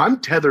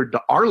 I'm tethered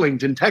to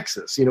Arlington,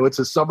 Texas. It's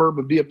a suburb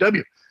of DFW.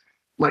 I'm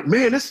like,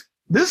 man, this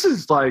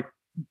is a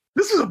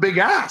big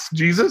ask,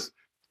 Jesus.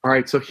 All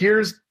right, so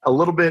here's a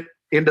little bit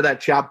into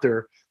that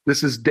chapter.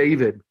 This is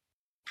David,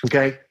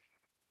 okay?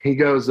 He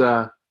goes,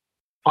 on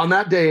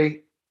that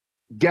day,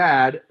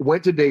 Gad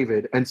went to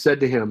David and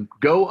said to him,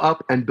 go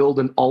up and build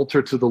an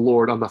altar to the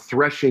Lord on the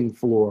threshing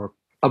floor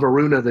of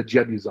Araunah the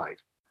Jebusite.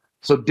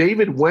 So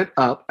David went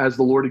up as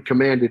the Lord had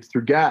commanded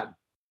through Gad.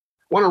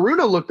 When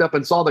Araunah looked up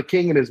and saw the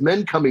king and his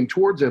men coming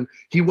towards him,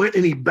 he went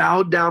and he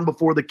bowed down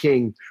before the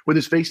king with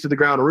his face to the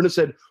ground. Araunah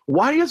said,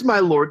 why has my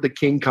lord the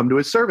king come to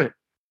his servant?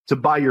 To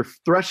buy your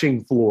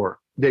threshing floor,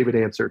 David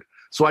answered,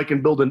 so I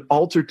can build an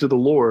altar to the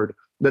Lord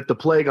that the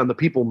plague on the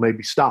people may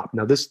be stopped.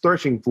 Now this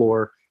threshing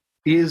floor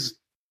is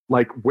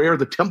like where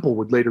the temple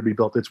would later be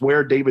built. It's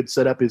where David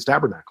set up his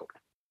tabernacle.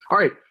 All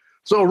right.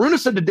 So Araunah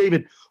said to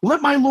David,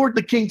 let my lord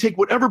the king take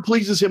whatever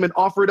pleases him and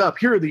offer it up.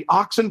 Here are the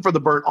oxen for the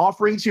burnt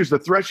offerings. Here's the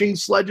threshing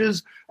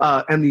sledges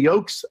and the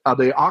yokes,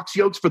 the ox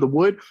yokes for the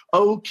wood.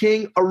 O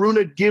king,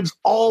 Araunah gives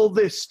all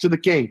this to the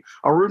king.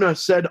 Araunah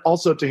said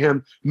also to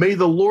him, may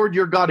the Lord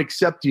your God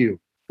accept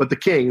you. But the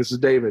king, this is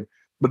David,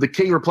 but the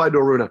king replied to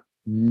Araunah,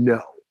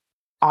 no,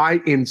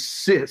 I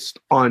insist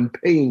on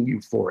paying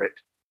you for it.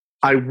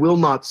 I will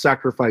not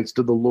sacrifice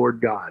to the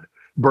Lord God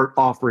burnt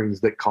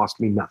offerings that cost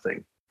me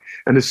nothing.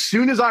 And as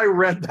soon as I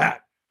read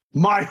that,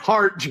 my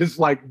heart just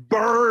like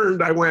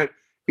burned. I went,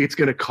 it's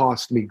going to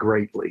cost me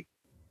greatly.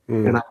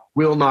 And I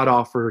will not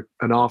offer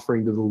an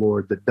offering to the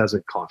Lord that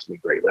doesn't cost me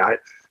greatly.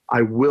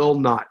 I will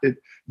not.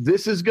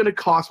 This is going to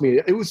cost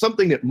me. It was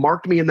something that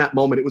marked me in that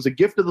moment. It was a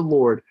gift of the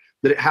Lord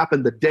that it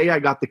happened the day I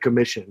got the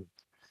commission,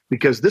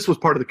 because this was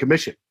part of the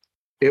commission.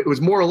 It was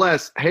more or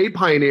less, hey,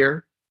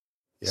 pioneer,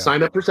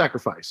 sign up for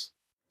sacrifice.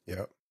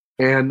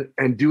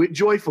 And do it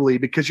joyfully,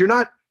 because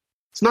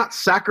it's not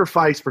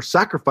sacrifice for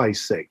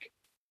sacrifice's sake.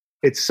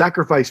 It's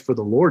sacrifice for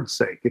the Lord's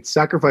sake. It's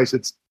sacrifice.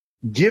 It's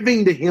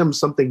giving to him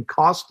something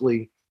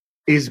costly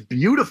is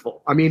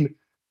beautiful. I mean,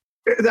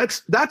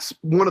 that's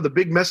one of the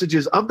big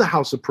messages of the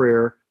House of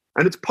Prayer.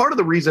 And it's part of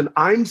the reason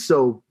I'm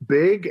so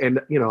big. And,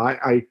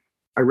 I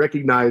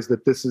recognize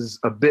that this is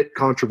a bit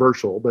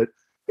controversial, but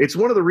it's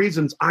one of the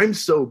reasons I'm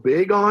so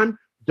big on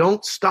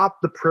don't stop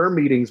the prayer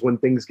meetings when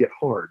things get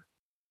hard.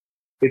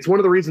 It's one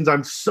of the reasons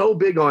I'm so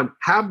big on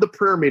have the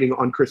prayer meeting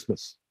on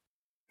Christmas,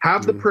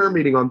 have the prayer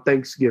meeting on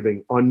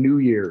Thanksgiving, on New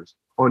Year's,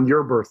 on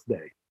your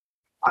birthday.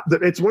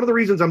 It's one of the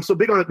reasons I'm so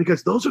big on it,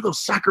 because those are those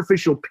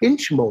sacrificial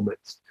pinch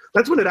moments.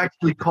 That's when it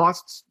actually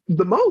costs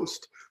the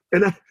most.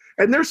 And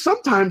there's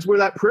sometimes where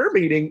that prayer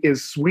meeting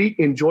is sweet,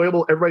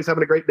 enjoyable, everybody's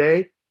having a great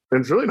day,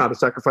 and it's really not a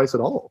sacrifice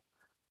at all.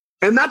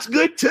 And that's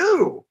good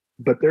too.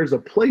 But there's a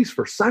place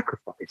for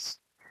sacrifice.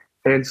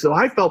 And so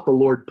I felt the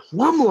Lord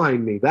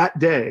plumb-line me that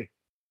day.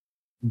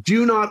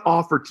 Do not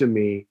offer to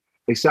me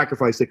a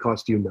sacrifice that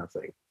costs you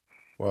nothing.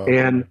 Wow.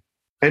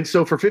 And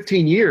so for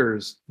 15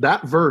 years,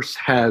 that verse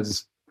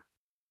has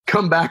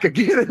come back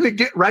again and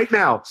again right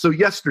now. So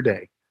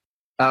yesterday,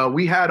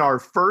 We had our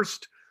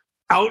first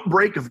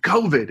outbreak of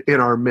COVID in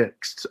our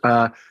midst.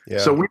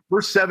 So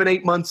we're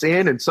 7-8 months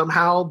in, and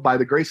somehow, by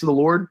the grace of the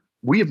Lord,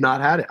 we have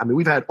not had it. I mean,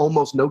 we've had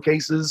almost no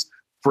cases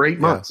for 8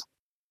 months.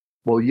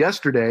 Well,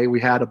 yesterday we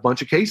had a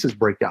bunch of cases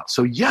break out.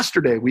 So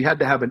yesterday we had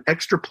to have an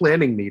extra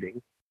planning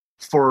meeting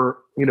for,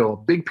 a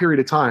big period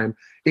of time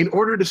in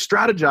order to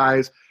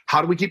strategize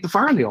how do we keep the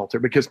fire on the altar,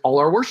 because all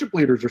our worship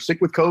leaders are sick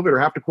with COVID or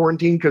have to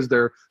quarantine because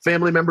their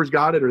family members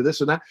got it or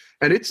this and that.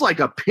 And it's like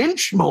a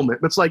pinch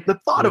moment. It's like the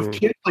thought of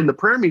canceling the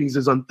prayer meetings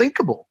is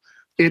unthinkable.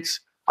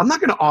 I'm not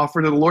going to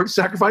offer to the Lord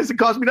sacrifice that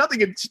costs me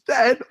nothing.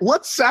 Instead,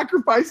 let's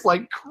sacrifice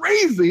like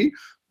crazy.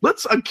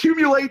 Let's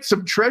accumulate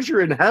some treasure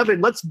in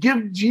heaven. Let's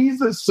give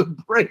Jesus some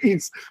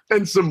praise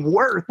and some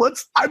worth.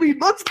 Let's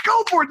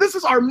go for it. This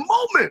is our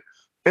moment.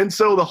 And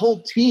so the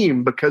whole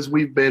team, because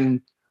we've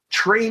been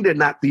trained in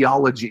that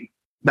theology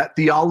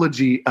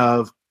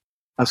of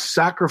a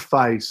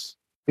sacrifice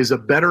is a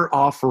better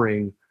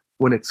offering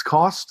when it's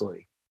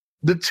costly.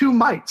 The 2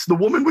 mites, the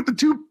woman with the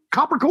 2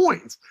 copper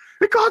coins,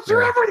 it cost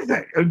her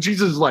everything. And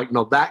Jesus is like,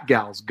 no, that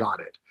gal's got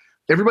it.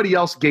 Everybody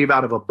else gave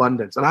out of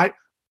abundance. And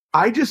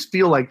I just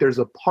feel like there's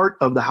a part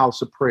of the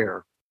house of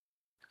prayer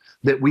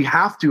that we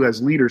have to,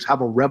 as leaders, have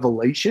a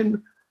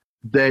revelation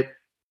that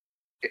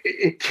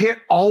it can't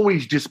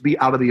always just be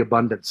out of the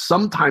abundance.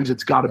 Sometimes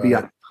it's got to be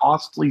a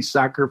costly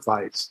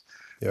sacrifice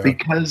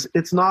because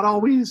it's not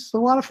always a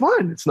lot of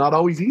fun. It's not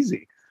always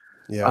easy.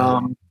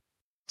 So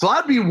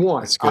that'd be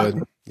one. That's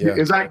good.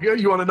 Is that good?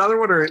 You want another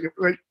one, or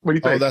what do you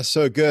think? Oh, that's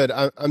so good.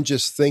 I'm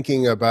just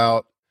thinking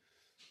about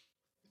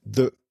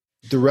the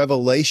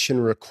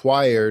revelation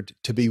required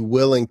to be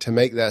willing to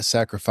make that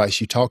sacrifice.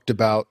 You talked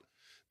about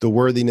the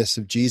worthiness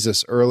of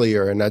Jesus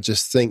earlier, and I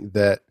just think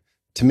that,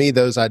 to me,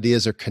 those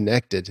ideas are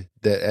connected,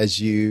 that as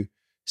you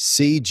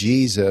see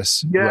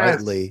Jesus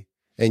rightly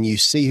and you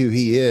see who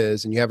he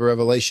is and you have a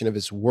revelation of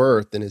his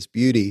worth and his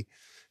beauty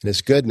and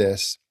his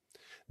goodness,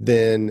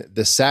 then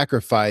the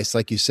sacrifice,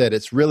 like you said,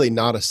 it's really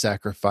not a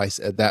sacrifice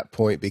at that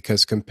point,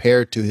 because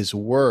compared to his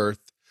worth,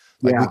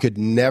 we could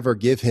never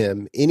give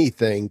him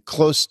anything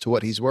close to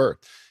what he's worth.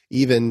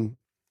 Even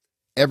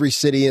every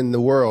city in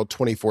the world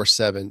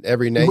 24/7,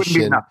 every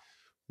nation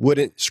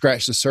wouldn't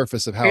scratch the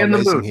surface of how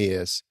amazing he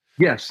is.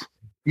 Yes.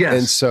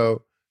 And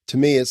so to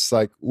me, it's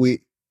like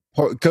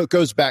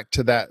goes back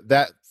to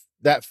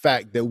that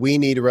fact that we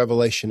need a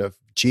revelation of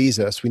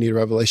Jesus. We need a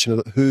revelation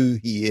of who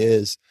he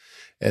is,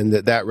 and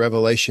that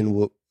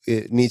revelation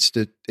it needs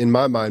to, in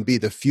my mind, be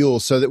the fuel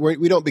so that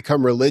we don't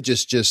become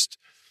religious, just,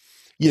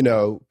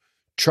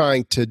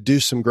 trying to do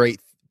some great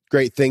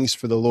things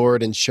for the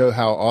Lord and show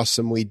how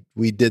awesome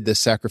we did this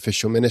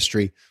sacrificial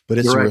ministry, but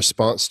it's a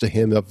response to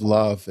him of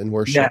love and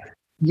worship.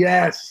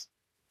 Yes.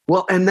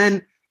 Well, and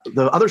then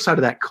the other side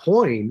of that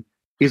coin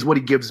is what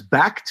he gives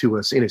back to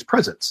us in his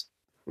presence.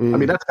 I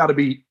mean, that's got to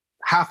be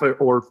half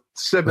or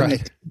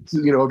 70,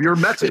 of your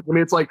message. I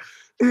mean, it's like,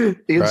 in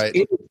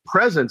his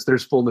presence,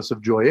 there's fullness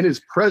of joy. In his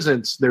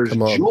presence, there's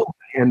joy.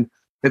 And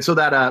so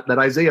that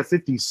Isaiah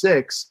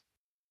 56,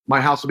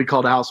 my house will be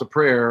called a house of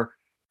prayer.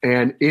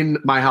 And in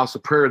my house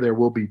of prayer, there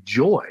will be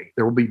joy.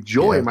 There will be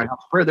joy in my house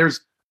of prayer.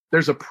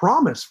 There's a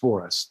promise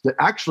for us that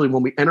actually,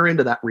 when we enter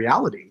into that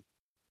reality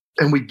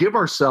and we give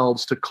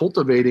ourselves to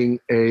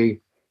cultivating a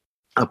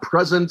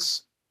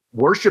presence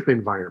worship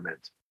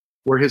environment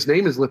where his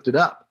name is lifted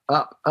up,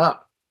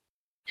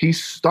 he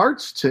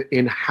starts to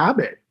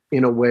inhabit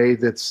in a way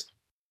that's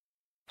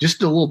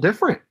just a little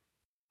different.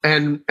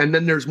 And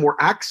then there's more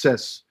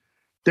access.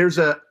 There's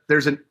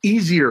an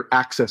easier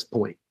access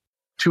point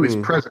to his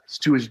presence,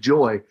 to his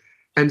joy.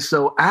 And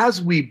so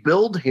as we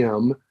build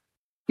him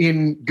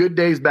in good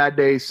days, bad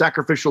days,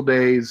 sacrificial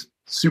days,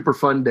 super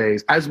fun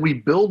days, as we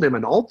build him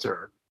an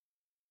altar,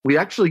 we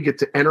actually get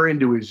to enter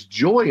into his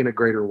joy in a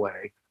greater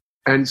way.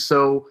 And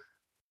so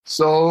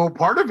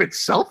part of it's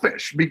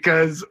selfish,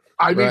 because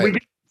we get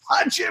to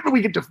touch him and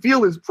we get to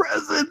feel his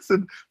presence,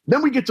 and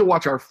then we get to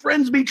watch our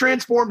friends be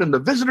transformed and the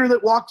visitor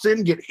that walks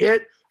in get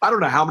hit. I don't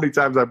know how many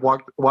times I've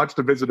watched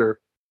a visitor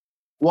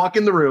walk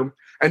in the room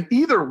and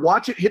either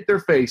watch it hit their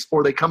face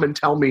or they come and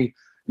tell me,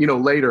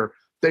 later.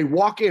 They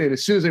walk in, and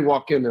as soon as they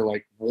walk in, they're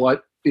like,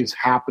 what is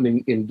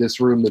happening in this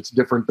room that's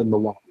different than the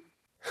lobby?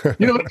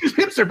 It just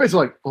hits their face,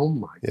 like, oh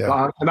my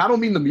God. And I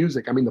don't mean the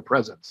music, I mean the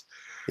presence.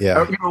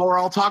 Or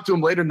I'll talk to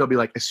them later and they'll be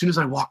like, as soon as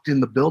I walked in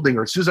the building,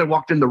 or as soon as I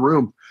walked in the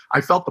room,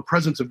 I felt the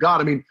presence of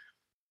God. I mean,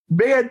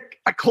 man,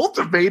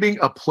 cultivating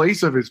a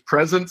place of his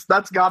presence,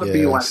 that's got to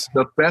be like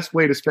the best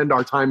way to spend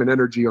our time and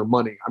energy or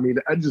money. I mean,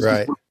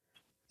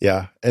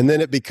 Yeah. And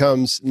then it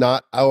becomes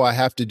not, I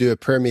have to do a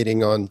prayer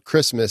meeting on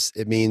Christmas.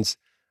 It means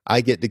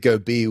I get to go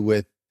be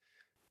with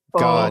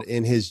God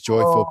in his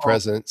joyful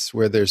presence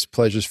where there's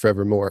pleasures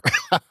forevermore.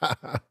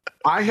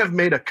 I have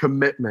made a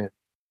commitment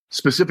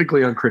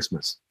specifically on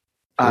Christmas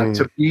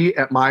to be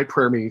at my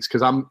prayer meetings,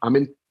 because I'm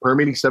in prayer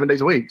meetings 7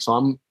 days a week.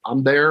 So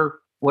I'm there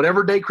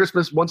whatever day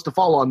Christmas wants to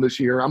fall on this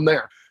year, I'm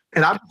there.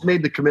 And I've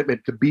made the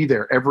commitment to be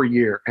there every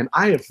year. And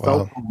I have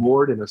felt the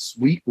Lord in a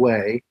sweet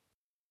way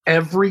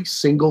every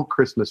single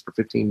Christmas for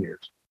 15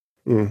 years.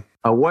 Mm.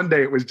 One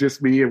day it was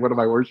just me and one of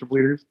my worship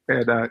leaders.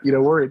 And,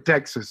 we're in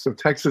Texas, so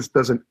Texas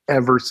doesn't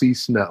ever see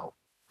snow,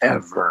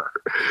 ever.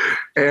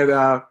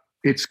 And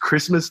it's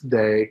Christmas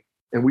Day,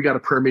 and we got a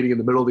prayer meeting in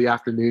the middle of the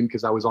afternoon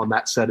because I was on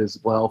that set as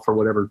well for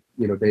whatever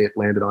day it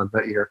landed on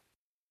that year.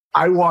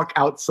 I walk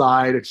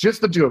outside. It's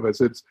just the two of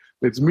us.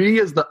 It's me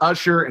as the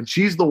usher, and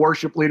she's the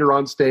worship leader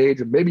on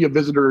stage, and maybe a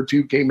visitor or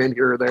two came in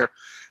here or there.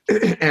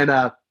 And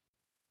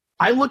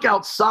I look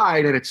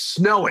outside, and it's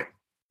snowing.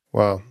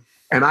 Wow.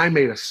 And I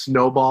made a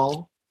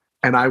snowball,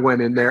 and I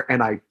went in there,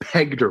 and I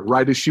pegged her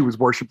right as she was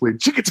worship leading.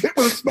 She gets hit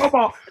with a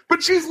snowball,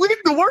 but she's leading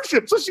the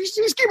worship. So she's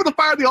keeping the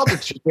fire at the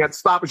altar. She can't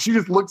stop. And she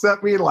just looks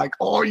at me like,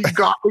 oh, you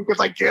got me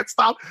because I can't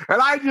stop.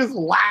 And I just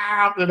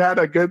laughed and had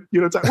a good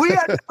time. We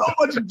had so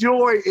much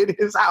joy in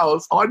his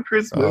house on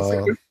Christmas.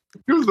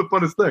 It was the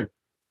funnest thing.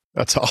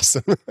 That's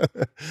awesome.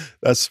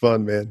 That's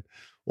fun, man.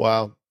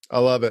 Wow. I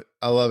love it.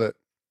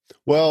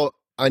 Well,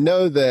 I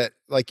know that,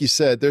 like you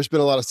said, there's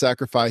been a lot of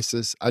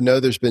sacrifices. I know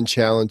there's been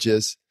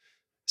challenges.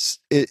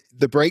 The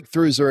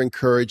breakthroughs are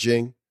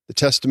encouraging. The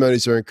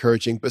testimonies are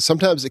encouraging, but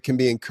sometimes it can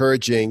be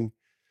encouraging,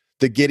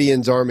 the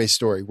Gideon's army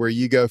story, where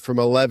you go from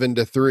 11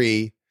 to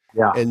 3.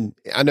 Yeah. And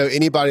I know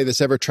anybody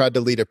that's ever tried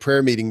to lead a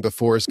prayer meeting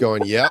before is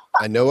going, yep,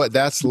 I know what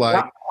that's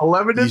like.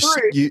 11 to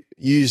 3.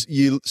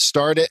 You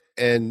start it,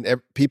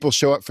 and people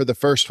show up for the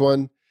first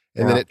one,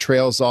 and then it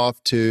trails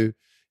off to,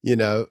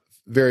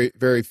 very,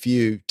 very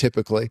few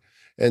typically.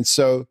 And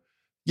so,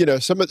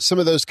 some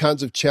of those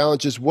kinds of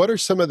challenges. What are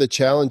some of the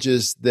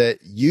challenges that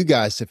you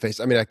guys have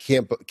faced? I mean, I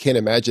can't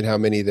imagine how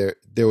many there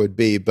would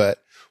be, but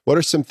what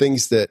are some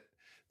things that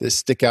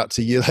stick out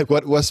to you? Like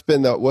what's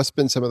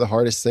been some of the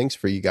hardest things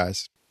for you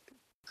guys?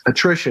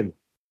 Attrition.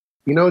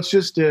 It's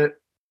just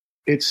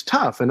it's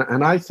tough, and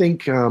I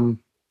think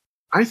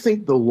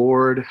the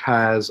Lord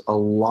has a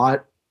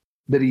lot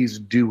that He's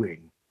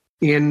doing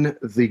in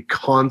the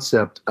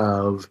concept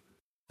of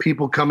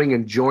people coming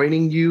and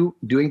joining you,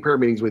 doing prayer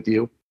meetings with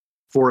you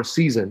for a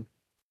season,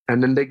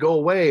 and then they go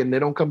away and they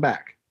don't come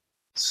back.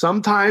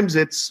 Sometimes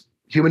it's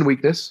human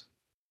weakness.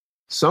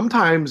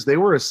 Sometimes they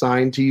were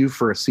assigned to you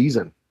for a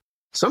season.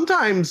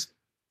 Sometimes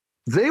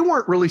they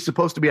weren't really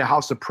supposed to be a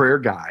house of prayer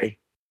guy.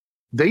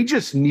 They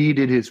just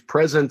needed His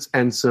presence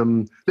and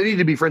they needed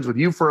to be friends with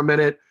you for a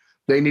minute.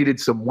 They needed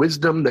some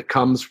wisdom that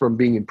comes from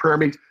being in prayer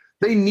meetings.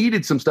 They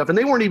needed some stuff, and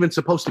they weren't even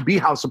supposed to be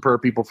house of prayer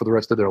people for the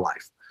rest of their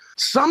life.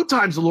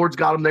 Sometimes the Lord's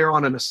got them there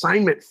on an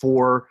assignment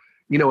for,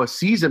 a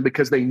season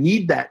because they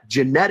need that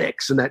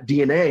genetics and that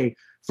DNA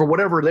for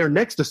whatever their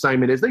next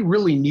assignment is. They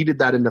really needed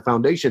that in the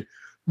foundation.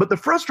 But the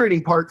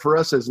frustrating part for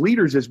us as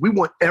leaders is we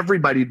want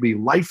everybody to be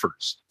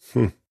lifers.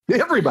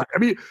 Everybody. I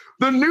mean,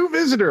 the new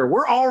visitor,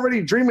 we're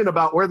already dreaming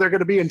about where they're going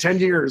to be in 10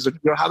 years and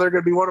how they're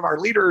going to be one of our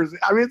leaders.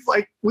 I mean, it's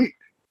like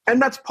and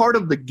that's part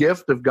of the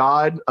gift of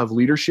God of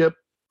leadership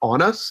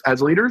on us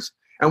as leaders.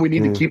 And we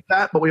need to keep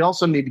that, but we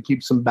also need to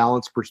keep some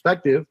balanced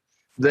perspective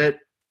that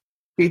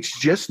it's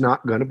just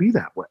not going to be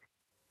that way.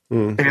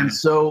 And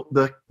so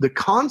the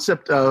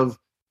concept of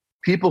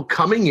people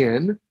coming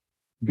in,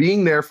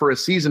 being there for a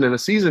season, and a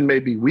season may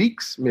be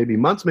weeks, maybe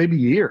months, maybe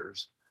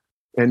years.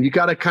 And you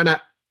got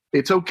to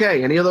it's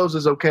okay. Any of those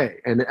is okay.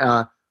 And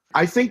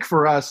I think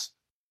for us,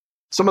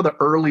 some of the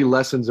early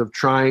lessons of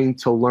trying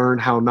to learn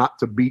how not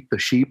to beat the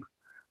sheep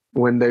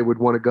when they would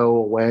want to go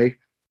away,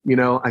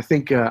 I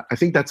think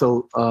that's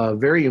a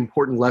very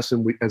important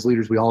lesson as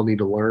leaders we all need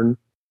to learn,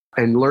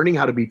 and learning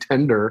how to be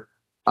tender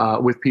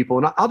with people.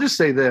 And I'll just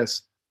say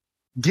this,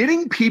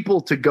 getting people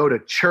to go to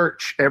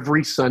church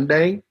every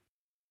Sunday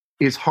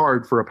is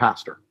hard for a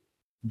pastor.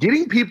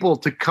 Getting people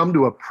to come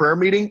to a prayer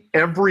meeting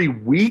every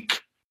week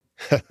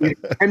is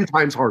 10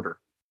 times harder.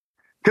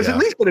 Because at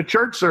least in a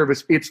church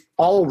service, it's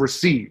all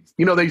received.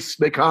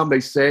 They come, they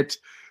sit,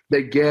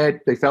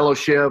 they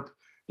fellowship,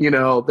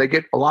 they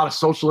get a lot of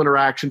social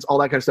interactions, all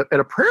that kind of stuff. At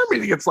a prayer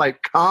meeting, it's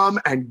like, come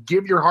and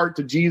give your heart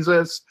to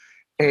Jesus,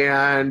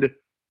 and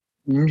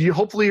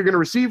hopefully you're going to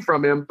receive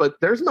from Him, but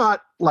there's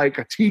not like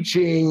a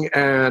teaching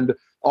and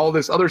all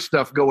this other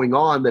stuff going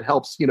on that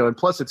helps, and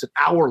plus it's an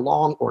hour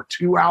long or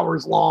 2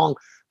 hours long.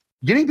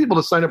 Getting people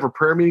to sign up for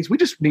prayer meetings, we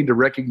just need to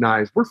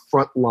recognize we're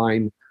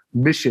frontline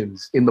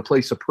missions in the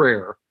place of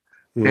prayer.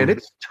 And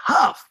it's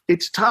tough.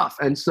 It's tough.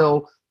 And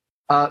so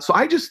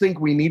I just think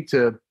we need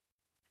to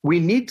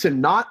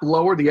not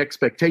lower the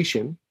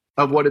expectation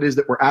of what it is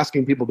that we're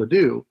asking people to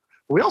do.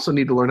 We also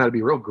need to learn how to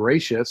be real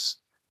gracious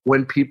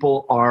when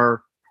people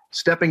are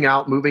stepping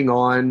out, moving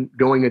on,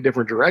 going a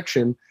different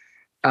direction,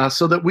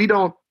 so that we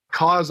don't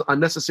cause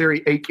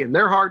unnecessary ache in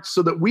their hearts,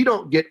 so that we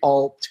don't get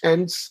all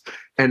tense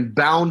and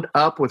bound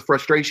up with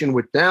frustration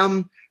with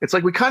them. It's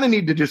like we kind of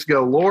need to just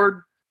go,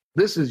 Lord,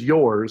 this is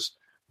yours,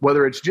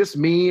 whether it's just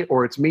me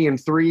or it's me and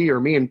 3 or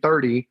me and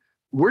 30,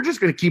 we're just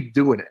going to keep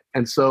doing it.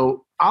 And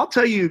so I'll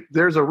tell you,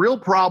 there's a real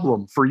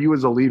problem for you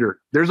as a leader.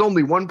 There's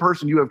only one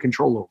person you have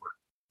control over.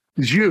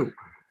 It's you.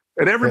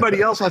 And everybody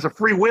else has a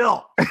free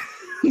will.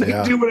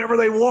 They do whatever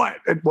they want.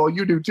 And well,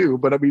 you do too,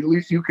 but I mean, at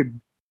least you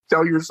can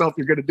tell yourself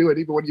you're going to do it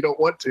even when you don't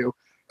want to.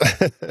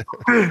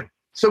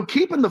 So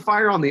keeping the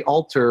fire on the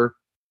altar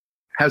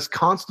has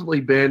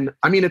constantly been,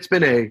 I mean, it's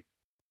been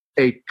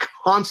a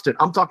constant,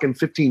 I'm talking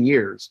 15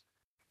 years,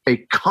 a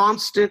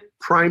constant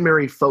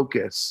primary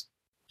focus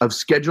of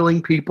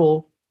scheduling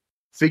people,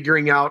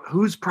 figuring out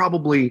who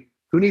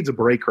needs a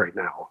break right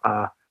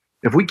now.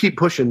 If we keep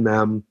pushing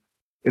them,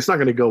 it's not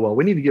going to go well.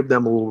 We need to give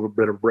them a little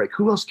bit of a break.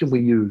 Who else can we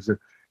use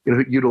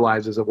and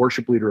utilize as a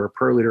worship leader or a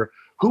prayer leader?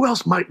 Who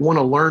else might want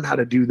to learn how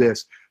to do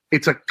this?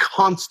 It's a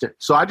constant.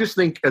 So I just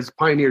think as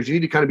pioneers, you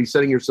need to kind of be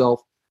setting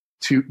yourself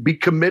to be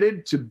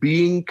committed to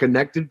being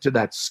connected to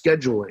that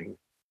scheduling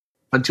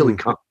until he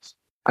comes.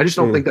 I just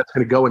don't think that's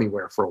going to go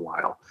anywhere for a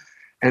while.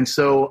 And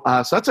so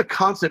that's a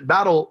constant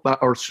battle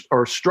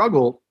or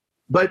struggle.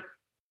 But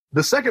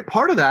the second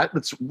part of that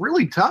that's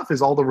really tough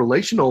is all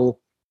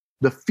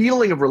the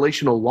feeling of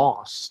relational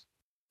loss.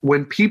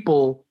 When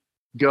people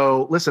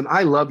go, listen,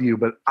 I love you,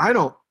 but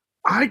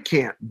I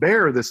can't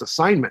bear this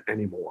assignment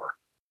anymore.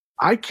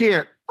 I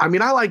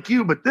like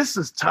you, but this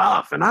is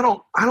tough. And I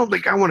don't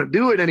think I want to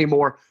do it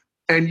anymore.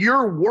 And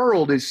your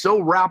world is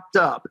so wrapped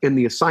up in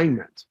the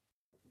assignment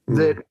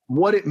that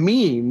what it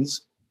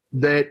means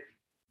that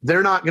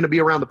they're not going to be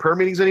around the prayer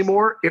meetings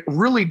anymore, it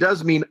really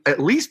does mean at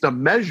least a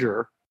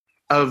measure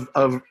of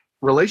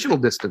relational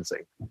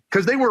distancing,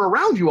 because they were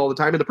around you all the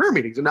time in the prayer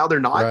meetings and now they're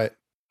not. Right.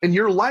 And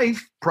your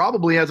life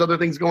probably has other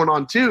things going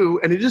on too.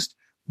 And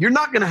you're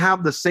not going to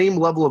have the same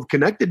level of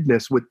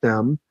connectedness with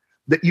them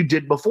that you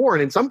did before.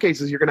 And in some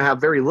cases, you're going to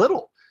have very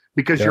little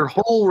because your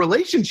whole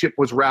relationship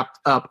was wrapped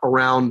up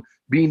around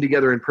being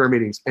together in prayer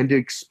meetings. And to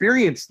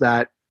experience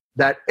that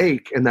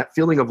ache and that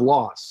feeling of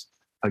loss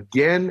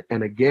again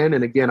and again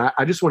and again,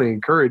 I just want to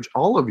encourage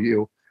all of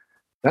you.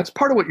 That's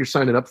part of what you're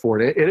signing up for.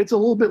 And it's a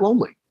little bit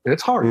lonely and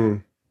it's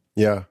hard.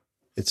 Yeah,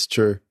 it's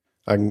true.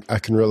 I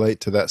can relate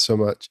to that so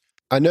much.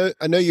 I know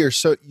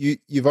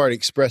you've already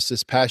expressed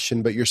this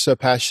passion, but you're so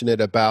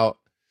passionate about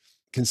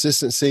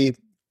consistency,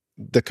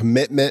 the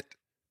commitment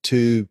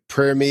to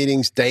prayer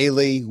meetings,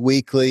 daily,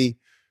 weekly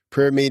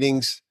prayer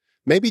meetings.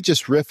 Maybe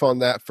just riff on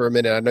that for a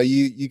minute. I know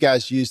you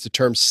guys use the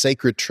term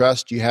sacred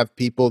trust. You have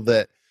people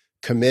that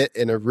commit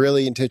in a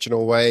really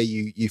intentional way.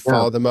 You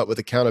follow them up with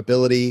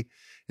accountability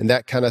and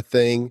that kind of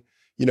thing.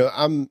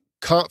 I'm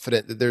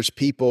confident that there's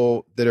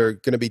people that are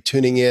going to be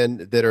tuning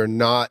in that are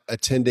not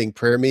attending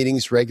prayer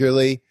meetings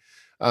regularly.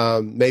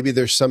 Maybe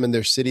there's some in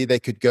their city they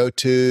could go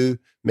to.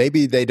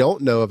 Maybe they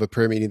don't know of a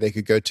prayer meeting they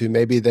could go to.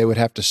 Maybe they would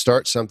have to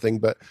start something,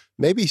 but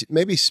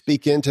maybe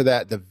speak into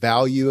that, the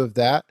value of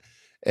that.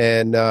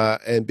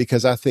 And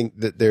because I think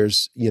that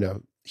there's,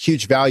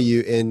 huge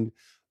value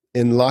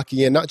in locking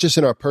in, not just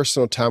in our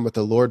personal time with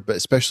the Lord, but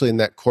especially in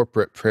that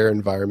corporate prayer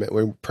environment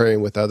when we're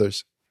praying with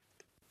others.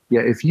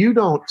 Yeah. If you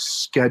don't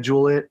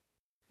schedule it,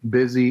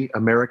 busy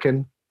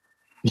American,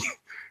 it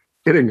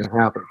ain't going to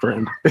happen,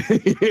 friend.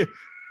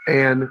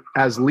 And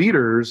as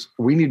leaders,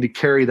 we need to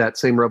carry that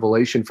same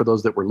revelation for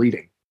those that we're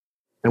leading.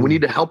 And we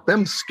need to help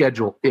them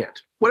schedule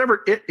it,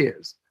 whatever it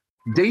is.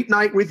 Date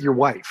night with your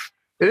wife.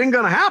 It ain't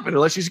going to happen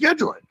unless you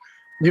schedule it.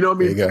 You know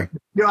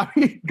what I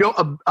mean?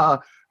 Go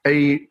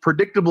a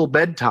predictable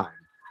bedtime.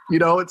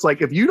 It's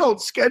like if you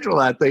don't schedule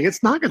that thing,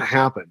 it's not going to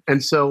happen.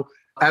 And so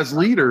as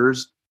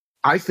leaders,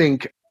 I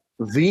think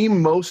the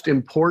most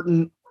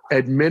important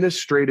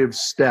administrative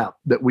step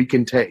that we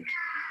can take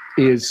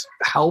is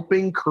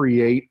helping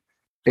create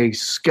a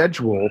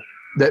schedule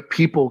that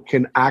people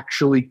can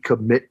actually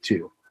commit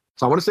to.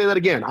 So I want to say that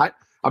again. I've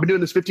been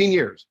doing this 15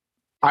 years.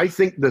 I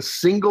think the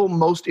single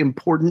most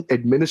important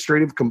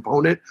administrative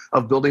component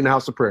of building the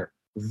house of prayer,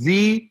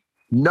 the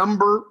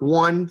number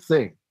one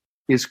thing,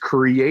 is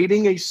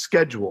creating a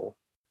schedule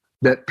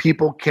that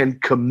people can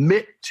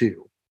commit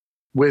to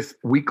with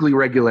weekly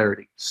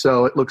regularity.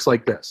 So it looks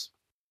like this.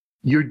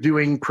 You're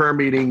doing prayer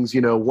meetings,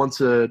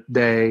 once a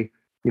day,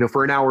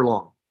 for an hour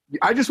long.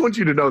 I just want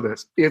you to know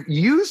this. If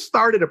you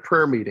started a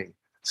prayer meeting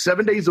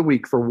 7 days a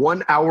week for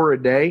 1 hour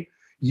a day,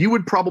 you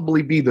would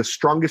probably be the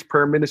strongest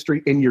prayer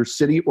ministry in your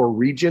city or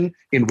region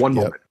in one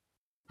moment.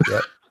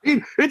 Yep.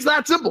 It's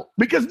that simple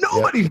because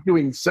nobody's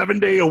doing 7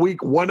 day a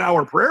week, 1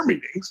 hour prayer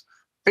meetings.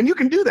 And you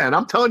can do that.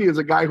 I'm telling you, as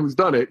a guy who's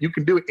done it, you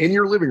can do it in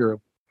your living room.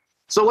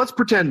 So let's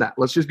pretend that.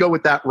 Let's just go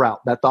with that route,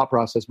 that thought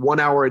process, 1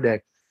 hour a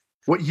day.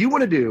 What you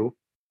want to do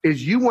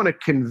is you want to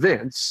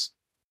convince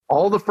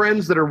all the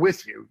friends that are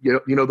with you,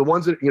 the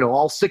ones that,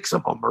 all 6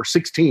 of them or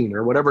 16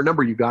 or whatever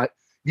number you got,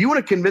 you want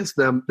to convince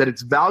them that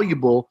it's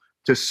valuable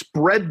to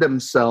spread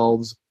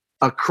themselves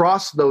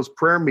across those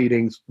prayer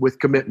meetings with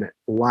commitment.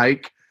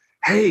 Like,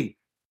 hey,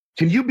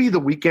 can you be the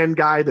weekend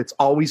guy that's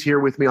always here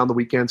with me on the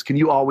weekends? Can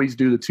you always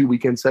do the 2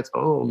 weekend sets?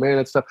 Oh man,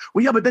 that's tough.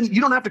 Well, yeah, but then you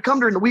don't have to come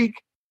during the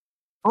week.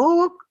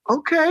 Oh,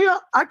 okay.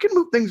 I can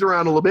move things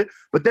around a little bit,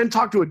 but then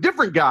talk to a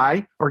different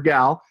guy or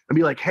gal and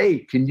be like, hey,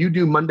 can you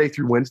do Monday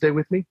through Wednesday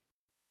with me?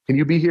 Can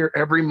you be here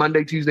every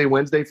Monday, Tuesday,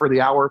 Wednesday for the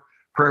hour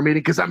prayer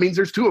meeting? Because that means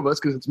there's 2 of us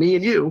because it's me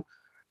and you,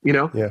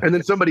 and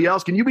then somebody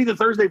else. Can you be the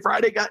Thursday,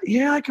 Friday guy?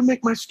 Yeah, I can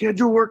make my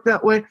schedule work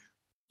that way.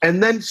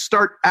 And then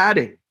start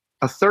adding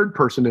a 3rd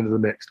person into the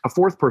mix, a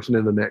 4th person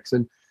in the mix.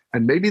 And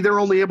maybe they're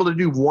only able to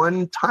do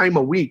 1 time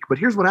a week. But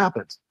here's what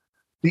happens.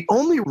 The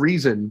only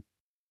reason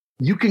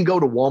you can go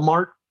to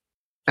Walmart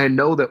and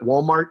know that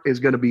Walmart is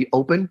going to be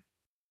open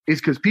is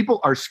because people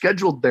are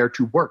scheduled there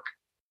to work.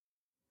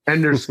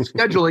 And they're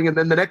scheduling, and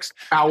then the next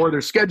hour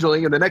they're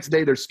scheduling, and the next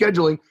day they're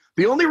scheduling.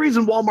 The only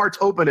reason Walmart's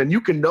open and you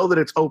can know that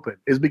it's open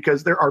is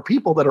because there are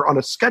people that are on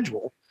a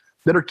schedule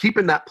that are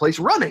keeping that place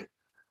running.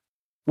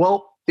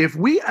 Well, if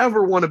we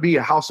ever want to be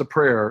a house of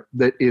prayer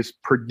that is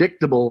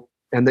predictable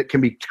and that can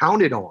be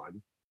counted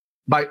on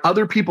by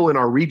other people in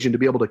our region to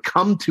be able to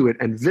come to it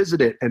and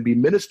visit it and be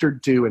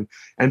ministered to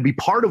and be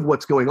part of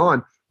what's going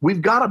on,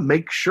 we've got to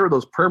make sure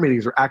those prayer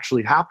meetings are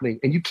actually happening.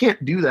 And you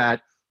can't do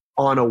that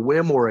on a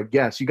whim or a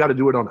guess. You got to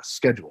do it on a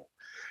schedule.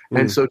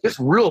 And so just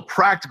real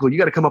practical, you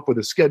got to come up with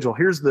a schedule.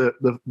 Here's the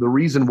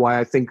reason why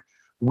I think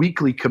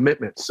weekly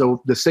commitments.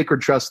 So the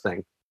sacred trust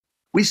thing,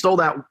 we stole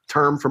that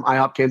term from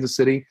IHOP Kansas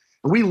City,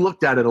 and we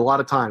looked at it a lot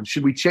of times.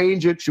 Should we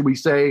change it? Should we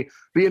say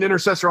be an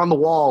intercessor on the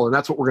wall, and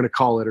that's what we're going to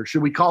call it? Or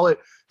should we call it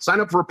sign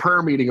up for a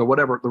prayer meeting or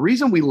whatever? The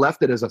reason we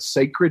left it as a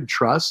sacred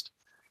trust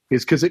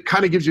is because it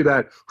kind of gives you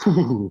that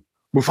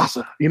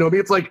Mufasa. You know what I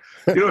mean? It's like,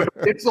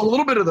 it's a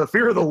little bit of the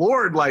fear of the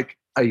Lord, like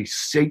a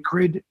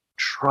sacred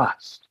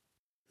trust.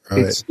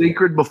 Right. It's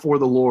sacred before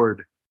the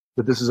Lord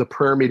that this is a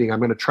prayer meeting I'm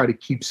going to try to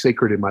keep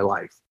sacred in my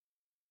life.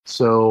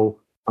 So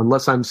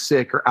unless I'm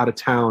sick or out of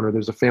town or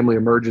there's a family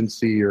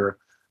emergency or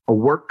a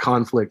work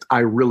conflict I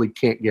really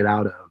can't get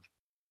out of,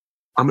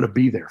 I'm going to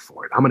be there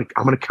for it. I'm going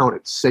to count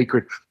it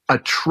sacred. A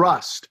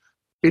trust.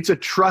 It's a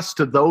trust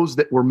to those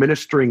that we're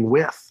ministering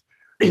with.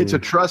 It's a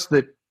trust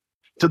that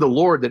to the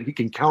Lord that he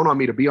can count on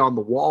me to be on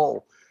the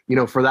wall,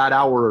 for that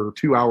hour or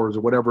 2 hours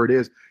or whatever it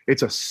is.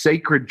 It's a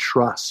sacred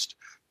trust.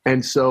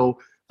 And so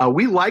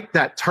we like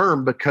that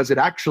term because it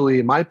actually,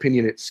 in my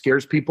opinion, it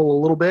scares people a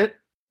little bit.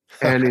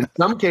 And in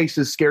some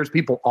cases scares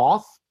people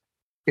off.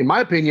 In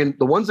my opinion,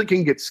 the ones that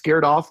can get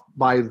scared off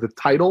by the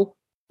title,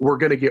 we're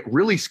going to get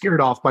really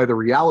scared off by the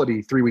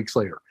reality 3 weeks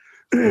later.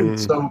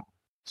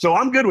 So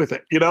I'm good with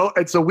it,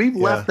 And so we've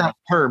left that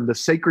term, the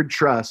sacred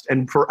trust.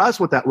 And for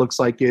us, what that looks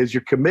like is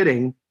you're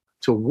committing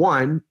to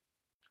 1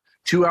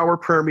 2-hour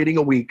prayer meeting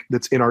a week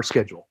that's in our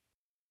schedule.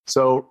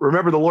 So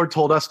remember, the Lord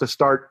told us to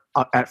start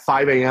at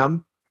 5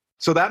 a.m.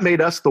 So that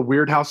made us the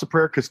weird house of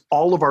prayer because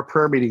all of our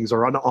prayer meetings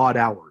are on odd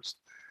hours.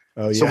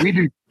 Oh, yeah. So we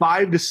do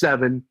 5 to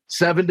 7,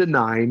 7 to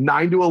 9,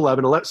 9 to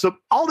 11. So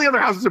all the other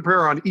houses of prayer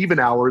are on even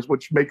hours,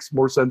 which makes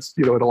more sense,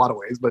 in a lot of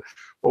ways. But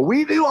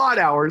we do odd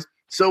hours.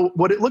 So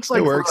what it looks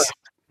like,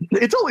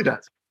 it totally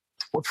does.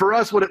 For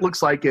us, what it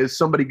looks like is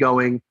somebody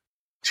going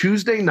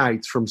Tuesday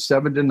nights from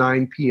 7 to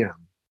 9 p.m.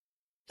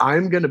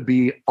 I'm going to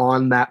be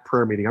on that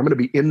prayer meeting. I'm going to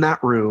be in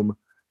that room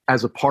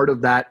as a part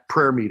of that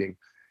prayer meeting.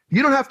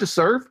 You don't have to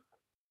serve.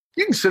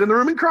 You can sit in the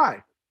room and cry.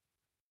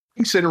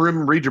 You can sit in a room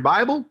and read your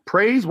Bible,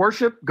 praise,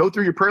 worship, go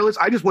through your prayer list.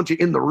 I just want you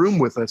in the room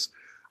with us.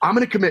 I'm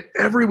going to commit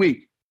every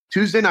week,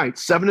 Tuesday night,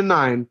 7 to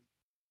 9,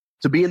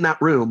 to be in that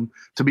room,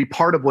 to be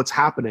part of what's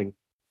happening.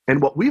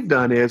 And what we've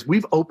done is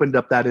we've opened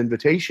up that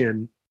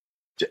invitation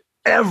to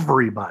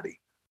everybody.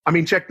 I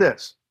mean, check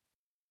this.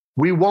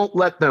 We won't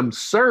let them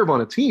serve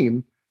on a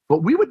team,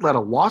 but we would let a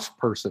lost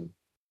person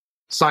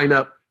sign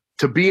up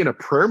to be in a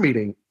prayer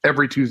meeting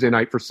every Tuesday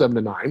night for 7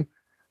 to 9.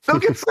 They'll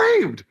get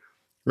saved.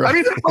 Right. I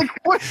mean,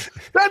 what?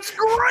 That's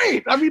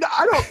great. I mean,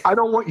 I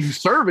don't want you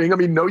serving. I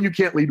mean, no, you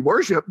can't lead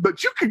worship,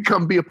 but you can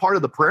come be a part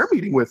of the prayer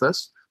meeting with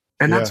us.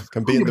 And that's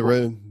come be in the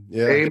room.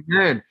 Yeah.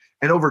 Amen.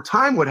 And over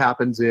time, what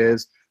happens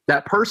is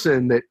that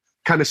person that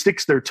kind of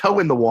sticks their toe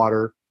in the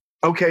water,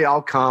 okay,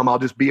 I'll come, I'll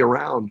just be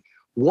around.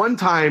 One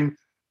time,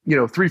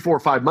 3, 4,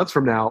 5 months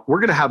from now, we're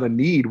going to have a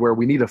need where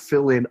we need a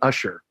fill-in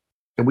usher.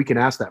 And we can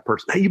ask that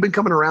person, hey, you've been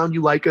coming around,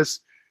 you like us.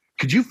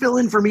 Could you fill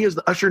in for me as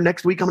the usher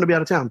next week? I'm going to be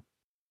out of town.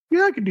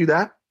 Yeah, I can do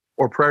that.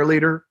 Or prayer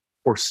leader,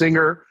 or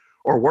singer,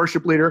 or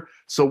worship leader.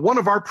 So one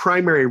of our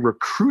primary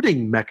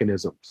recruiting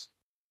mechanisms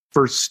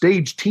for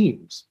stage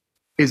teams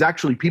is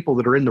actually people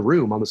that are in the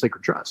room on the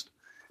Sacred Trust,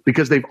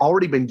 because they've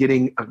already been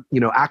getting,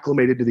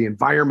 acclimated to the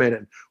environment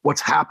and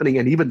what's happening,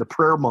 and even the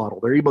prayer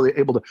model. They're able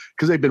to,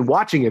 because they've been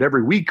watching it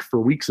every week for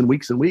weeks and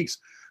weeks and weeks.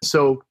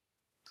 So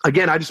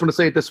again, I just want to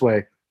say it this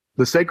way,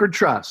 the Sacred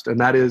Trust, and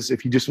that is,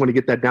 if you just want to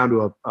get that down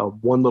to a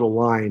one little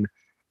line,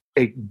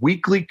 a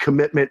weekly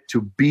commitment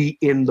to be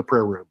in the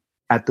prayer room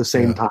at the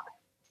same time.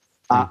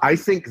 I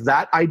think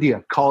that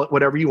idea, call it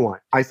whatever you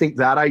want, I think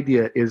that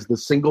idea is the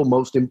single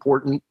most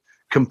important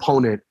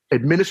component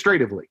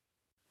administratively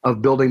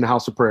of building the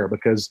house of prayer,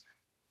 because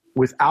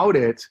without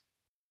it,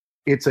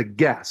 it's a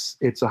guess,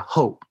 it's a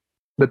hope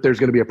that there's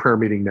going to be a prayer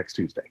meeting next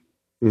Tuesday.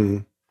 Mm-hmm.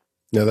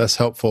 No, that's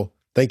helpful.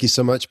 Thank you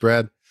so much,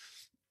 Brad.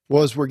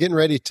 Well, as we're getting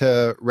ready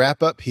to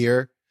wrap up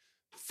here,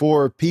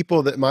 for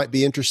people that might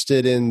be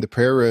interested in the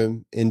prayer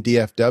room in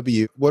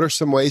DFW, what are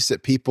some ways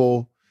that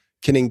people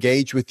can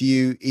engage with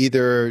you?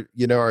 Either,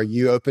 are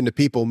you open to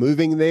people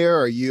moving there?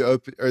 Are you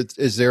open, or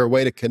is there a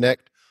way to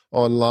connect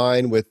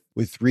online with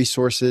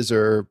resources,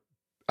 or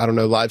I don't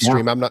know, live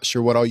stream? I'm not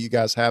sure what all you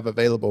guys have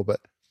available, but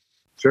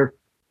sure.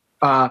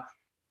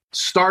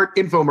 Start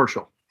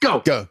infomercial.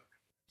 Go.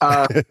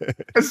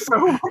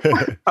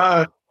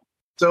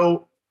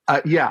 So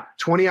Yeah,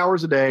 20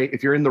 hours a day.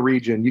 If you're in the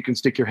region, you can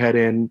stick your head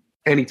in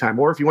anytime.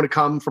 Or if you want to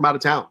come from out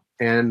of town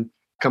and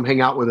come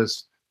hang out with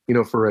us,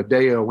 for a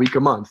day, a week,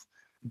 a month.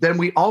 Then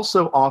we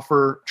also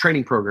offer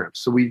training programs.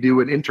 So we do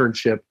an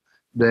internship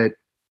that,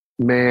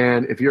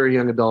 man, if you're a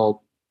young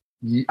adult,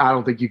 I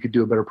don't think you could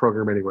do a better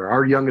program anywhere.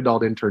 Our young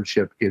adult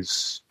internship is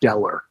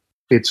stellar.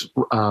 It's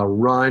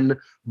run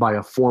by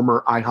a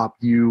former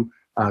IHOP-U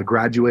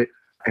graduate,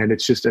 and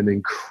it's just an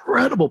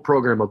incredible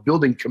program of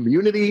building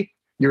community.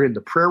 You're in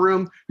the prayer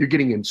room. You're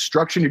getting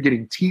instruction. You're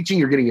getting teaching.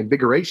 You're getting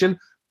invigoration.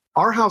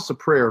 Our House of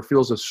Prayer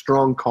feels a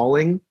strong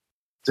calling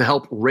to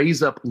help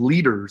raise up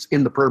leaders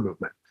in the prayer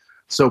movement.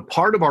 So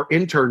part of our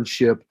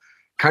internship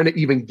kind of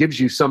even gives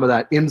you some of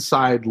that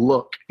inside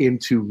look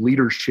into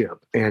leadership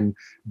and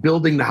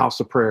building the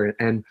House of Prayer.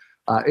 And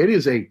it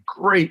is a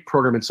great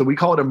program. And so we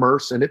call it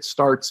Immerse, and it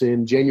starts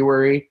in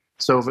January.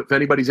 So if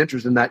anybody's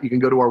interested in that, you can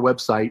go to our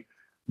website,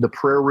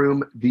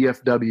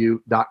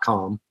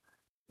 theprayerroomdfw.com,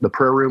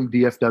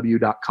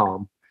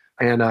 theprayerroomdfw.com,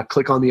 and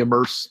click on the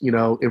Immerse,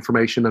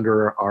 information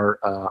under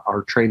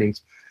our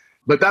trainings.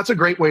 But that's a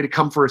great way to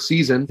come for a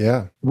season.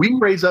 Yeah. We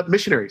raise up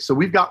missionaries. So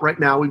we've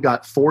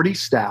got 40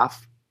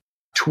 staff.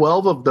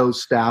 12 of those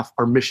staff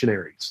are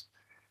missionaries.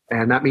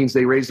 And that means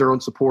they raise their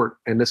own support.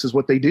 And this is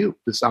what they do.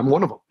 I'm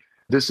one of them.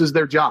 This is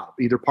their job,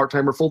 either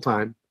part-time or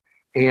full-time.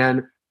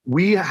 And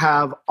we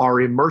have our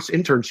Immerse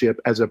internship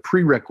as a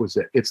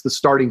prerequisite. It's the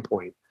starting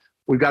point.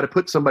 We've got to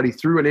put somebody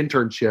through an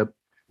internship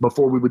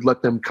before we would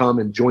let them come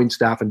and join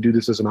staff and do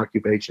this as an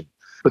occupation.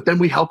 But then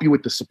we help you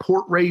with the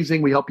support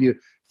raising. We help you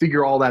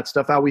figure all that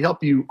stuff out. We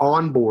help you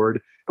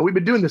onboard. And we've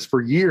been doing this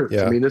for years.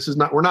 Yeah. I mean,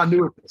 we're not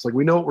new at this. Like,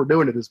 we know what we're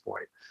doing at this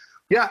point.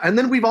 Yeah. And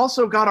then we've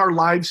also got our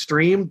live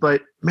stream,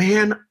 but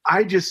man,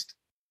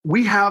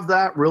 we have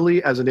that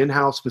really as an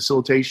in-house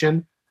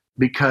facilitation,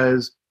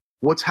 because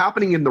what's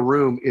happening in the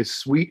room is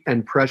sweet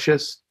and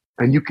precious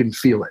and you can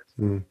feel it,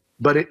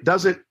 but it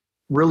doesn't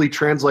really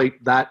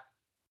translate that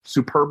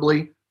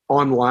superbly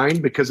online,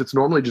 because it's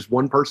normally just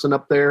one person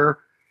up there,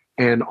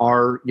 and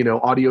our,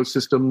 audio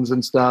systems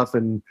and stuff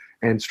and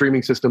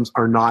streaming systems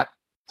are not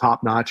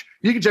top notch.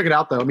 You can check it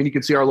out though. I mean, you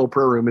can see our little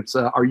prayer room. It's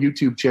our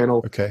YouTube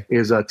channel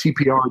is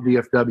TPR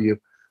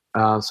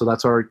DFW. So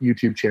that's our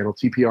YouTube channel,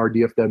 TPR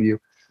DFW.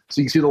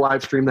 So you can see the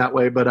live stream that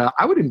way. But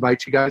I would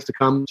invite you guys to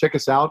come check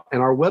us out.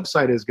 And our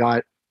website has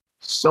got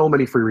so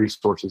many free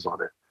resources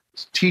on it.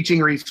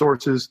 Teaching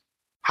resources,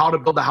 how to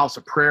build a house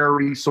of prayer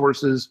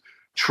resources,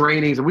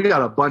 trainings. And we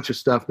got a bunch of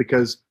stuff,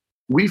 because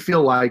we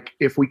feel like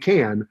if we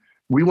can,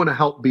 we want to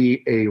help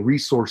be a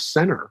resource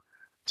center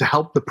to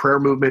help the prayer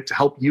movement, to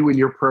help you in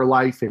your prayer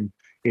life and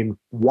in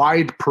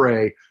wide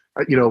pray,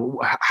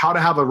 how to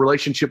have a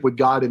relationship with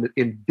God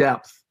in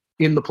depth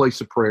in the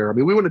place of prayer. I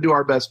mean, we want to do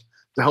our best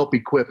to help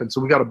equip. And so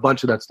we got a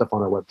bunch of that stuff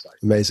on our website.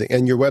 Amazing.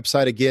 And your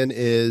website again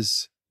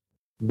is?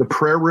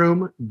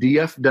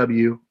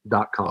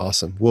 theprayerroomdfw.com.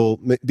 Awesome. We'll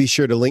be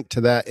sure to link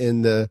to that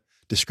in the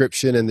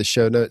description and the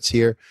show notes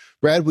here.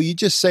 Brad, will you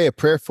just say a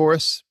prayer for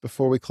us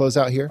before we close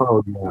out here?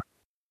 Oh, yeah.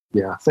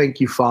 Yeah. Thank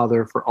you,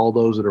 Father, for all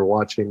those that are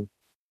watching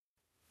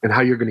and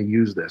how you're going to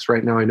use this.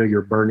 Right now, I know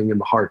you're burning in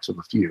the hearts of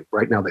a few.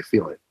 Right now, they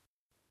feel it.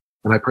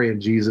 And I pray in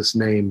Jesus'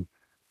 name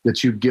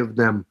that you give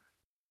them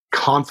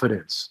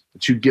confidence,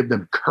 that you give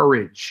them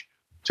courage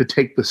to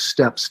take the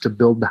steps to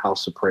build the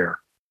house of prayer.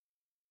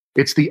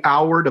 It's the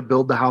hour to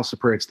build the house of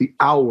prayer. It's the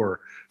hour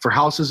for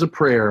houses of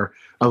prayer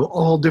of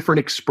all different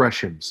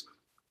expressions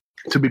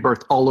to be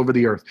birthed all over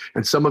the earth.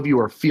 And some of you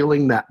are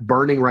feeling that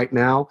burning right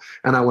now.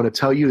 And I want to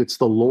tell you, it's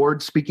the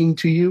Lord speaking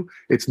to you.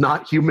 It's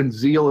not human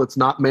zeal. It's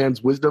not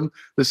man's wisdom.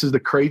 This is the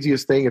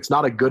craziest thing. It's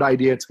not a good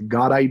idea. It's a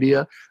God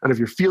idea. And if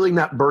you're feeling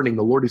that burning,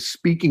 the Lord is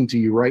speaking to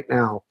you right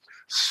now.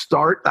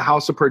 Start the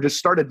house of prayer. Just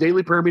start a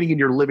daily prayer meeting in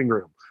your living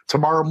room.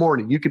 Tomorrow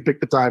morning, you can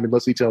pick the time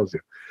unless he tells you.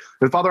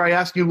 And Father, I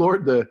ask you,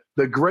 Lord,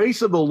 the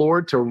grace of the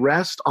Lord to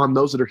rest on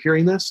those that are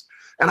hearing this.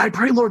 And I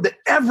pray, Lord, that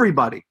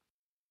everybody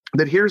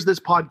that hears this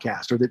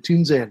podcast or that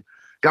tunes in,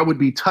 God, would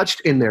be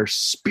touched in their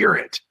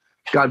spirit,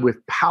 God,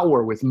 with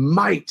power, with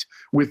might,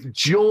 with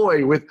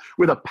joy, with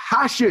a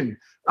passion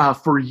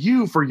for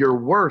you, for your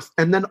worth,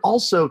 and then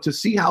also to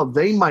see how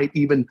they might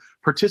even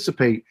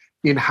participate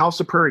in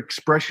house of prayer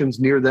expressions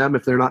near them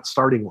if they're not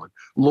starting one.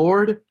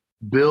 Lord,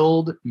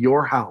 build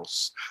your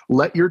house.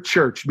 Let your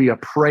church be a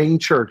praying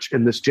church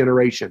in this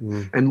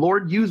generation. And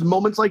Lord, use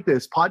moments like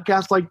this,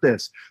 podcasts like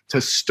this, to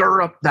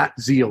stir up that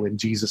zeal in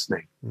Jesus'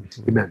 name.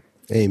 Amen.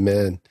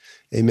 Amen.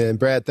 Amen.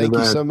 Brad, thank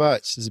you so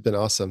much. This has been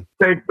awesome.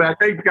 Thanks, Matt.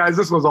 Thanks, guys.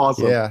 This was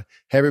awesome. Yeah.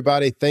 Hey,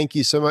 everybody, thank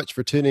you so much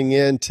for tuning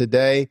in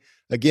today.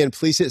 Again,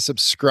 please hit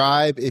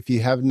subscribe if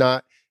you have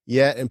not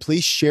yet, and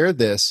please share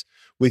this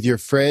with your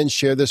friends,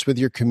 share this with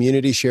your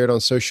community, share it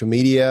on social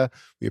media.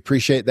 We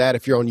appreciate that.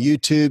 If you're on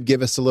YouTube,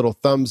 give us a little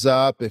thumbs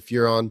up. If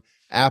you're on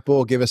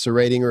Apple, give us a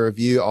rating or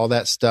review. All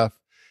that stuff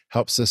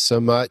helps us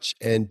so much.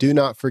 And do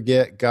not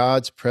forget,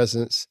 God's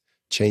presence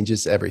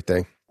changes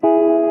everything.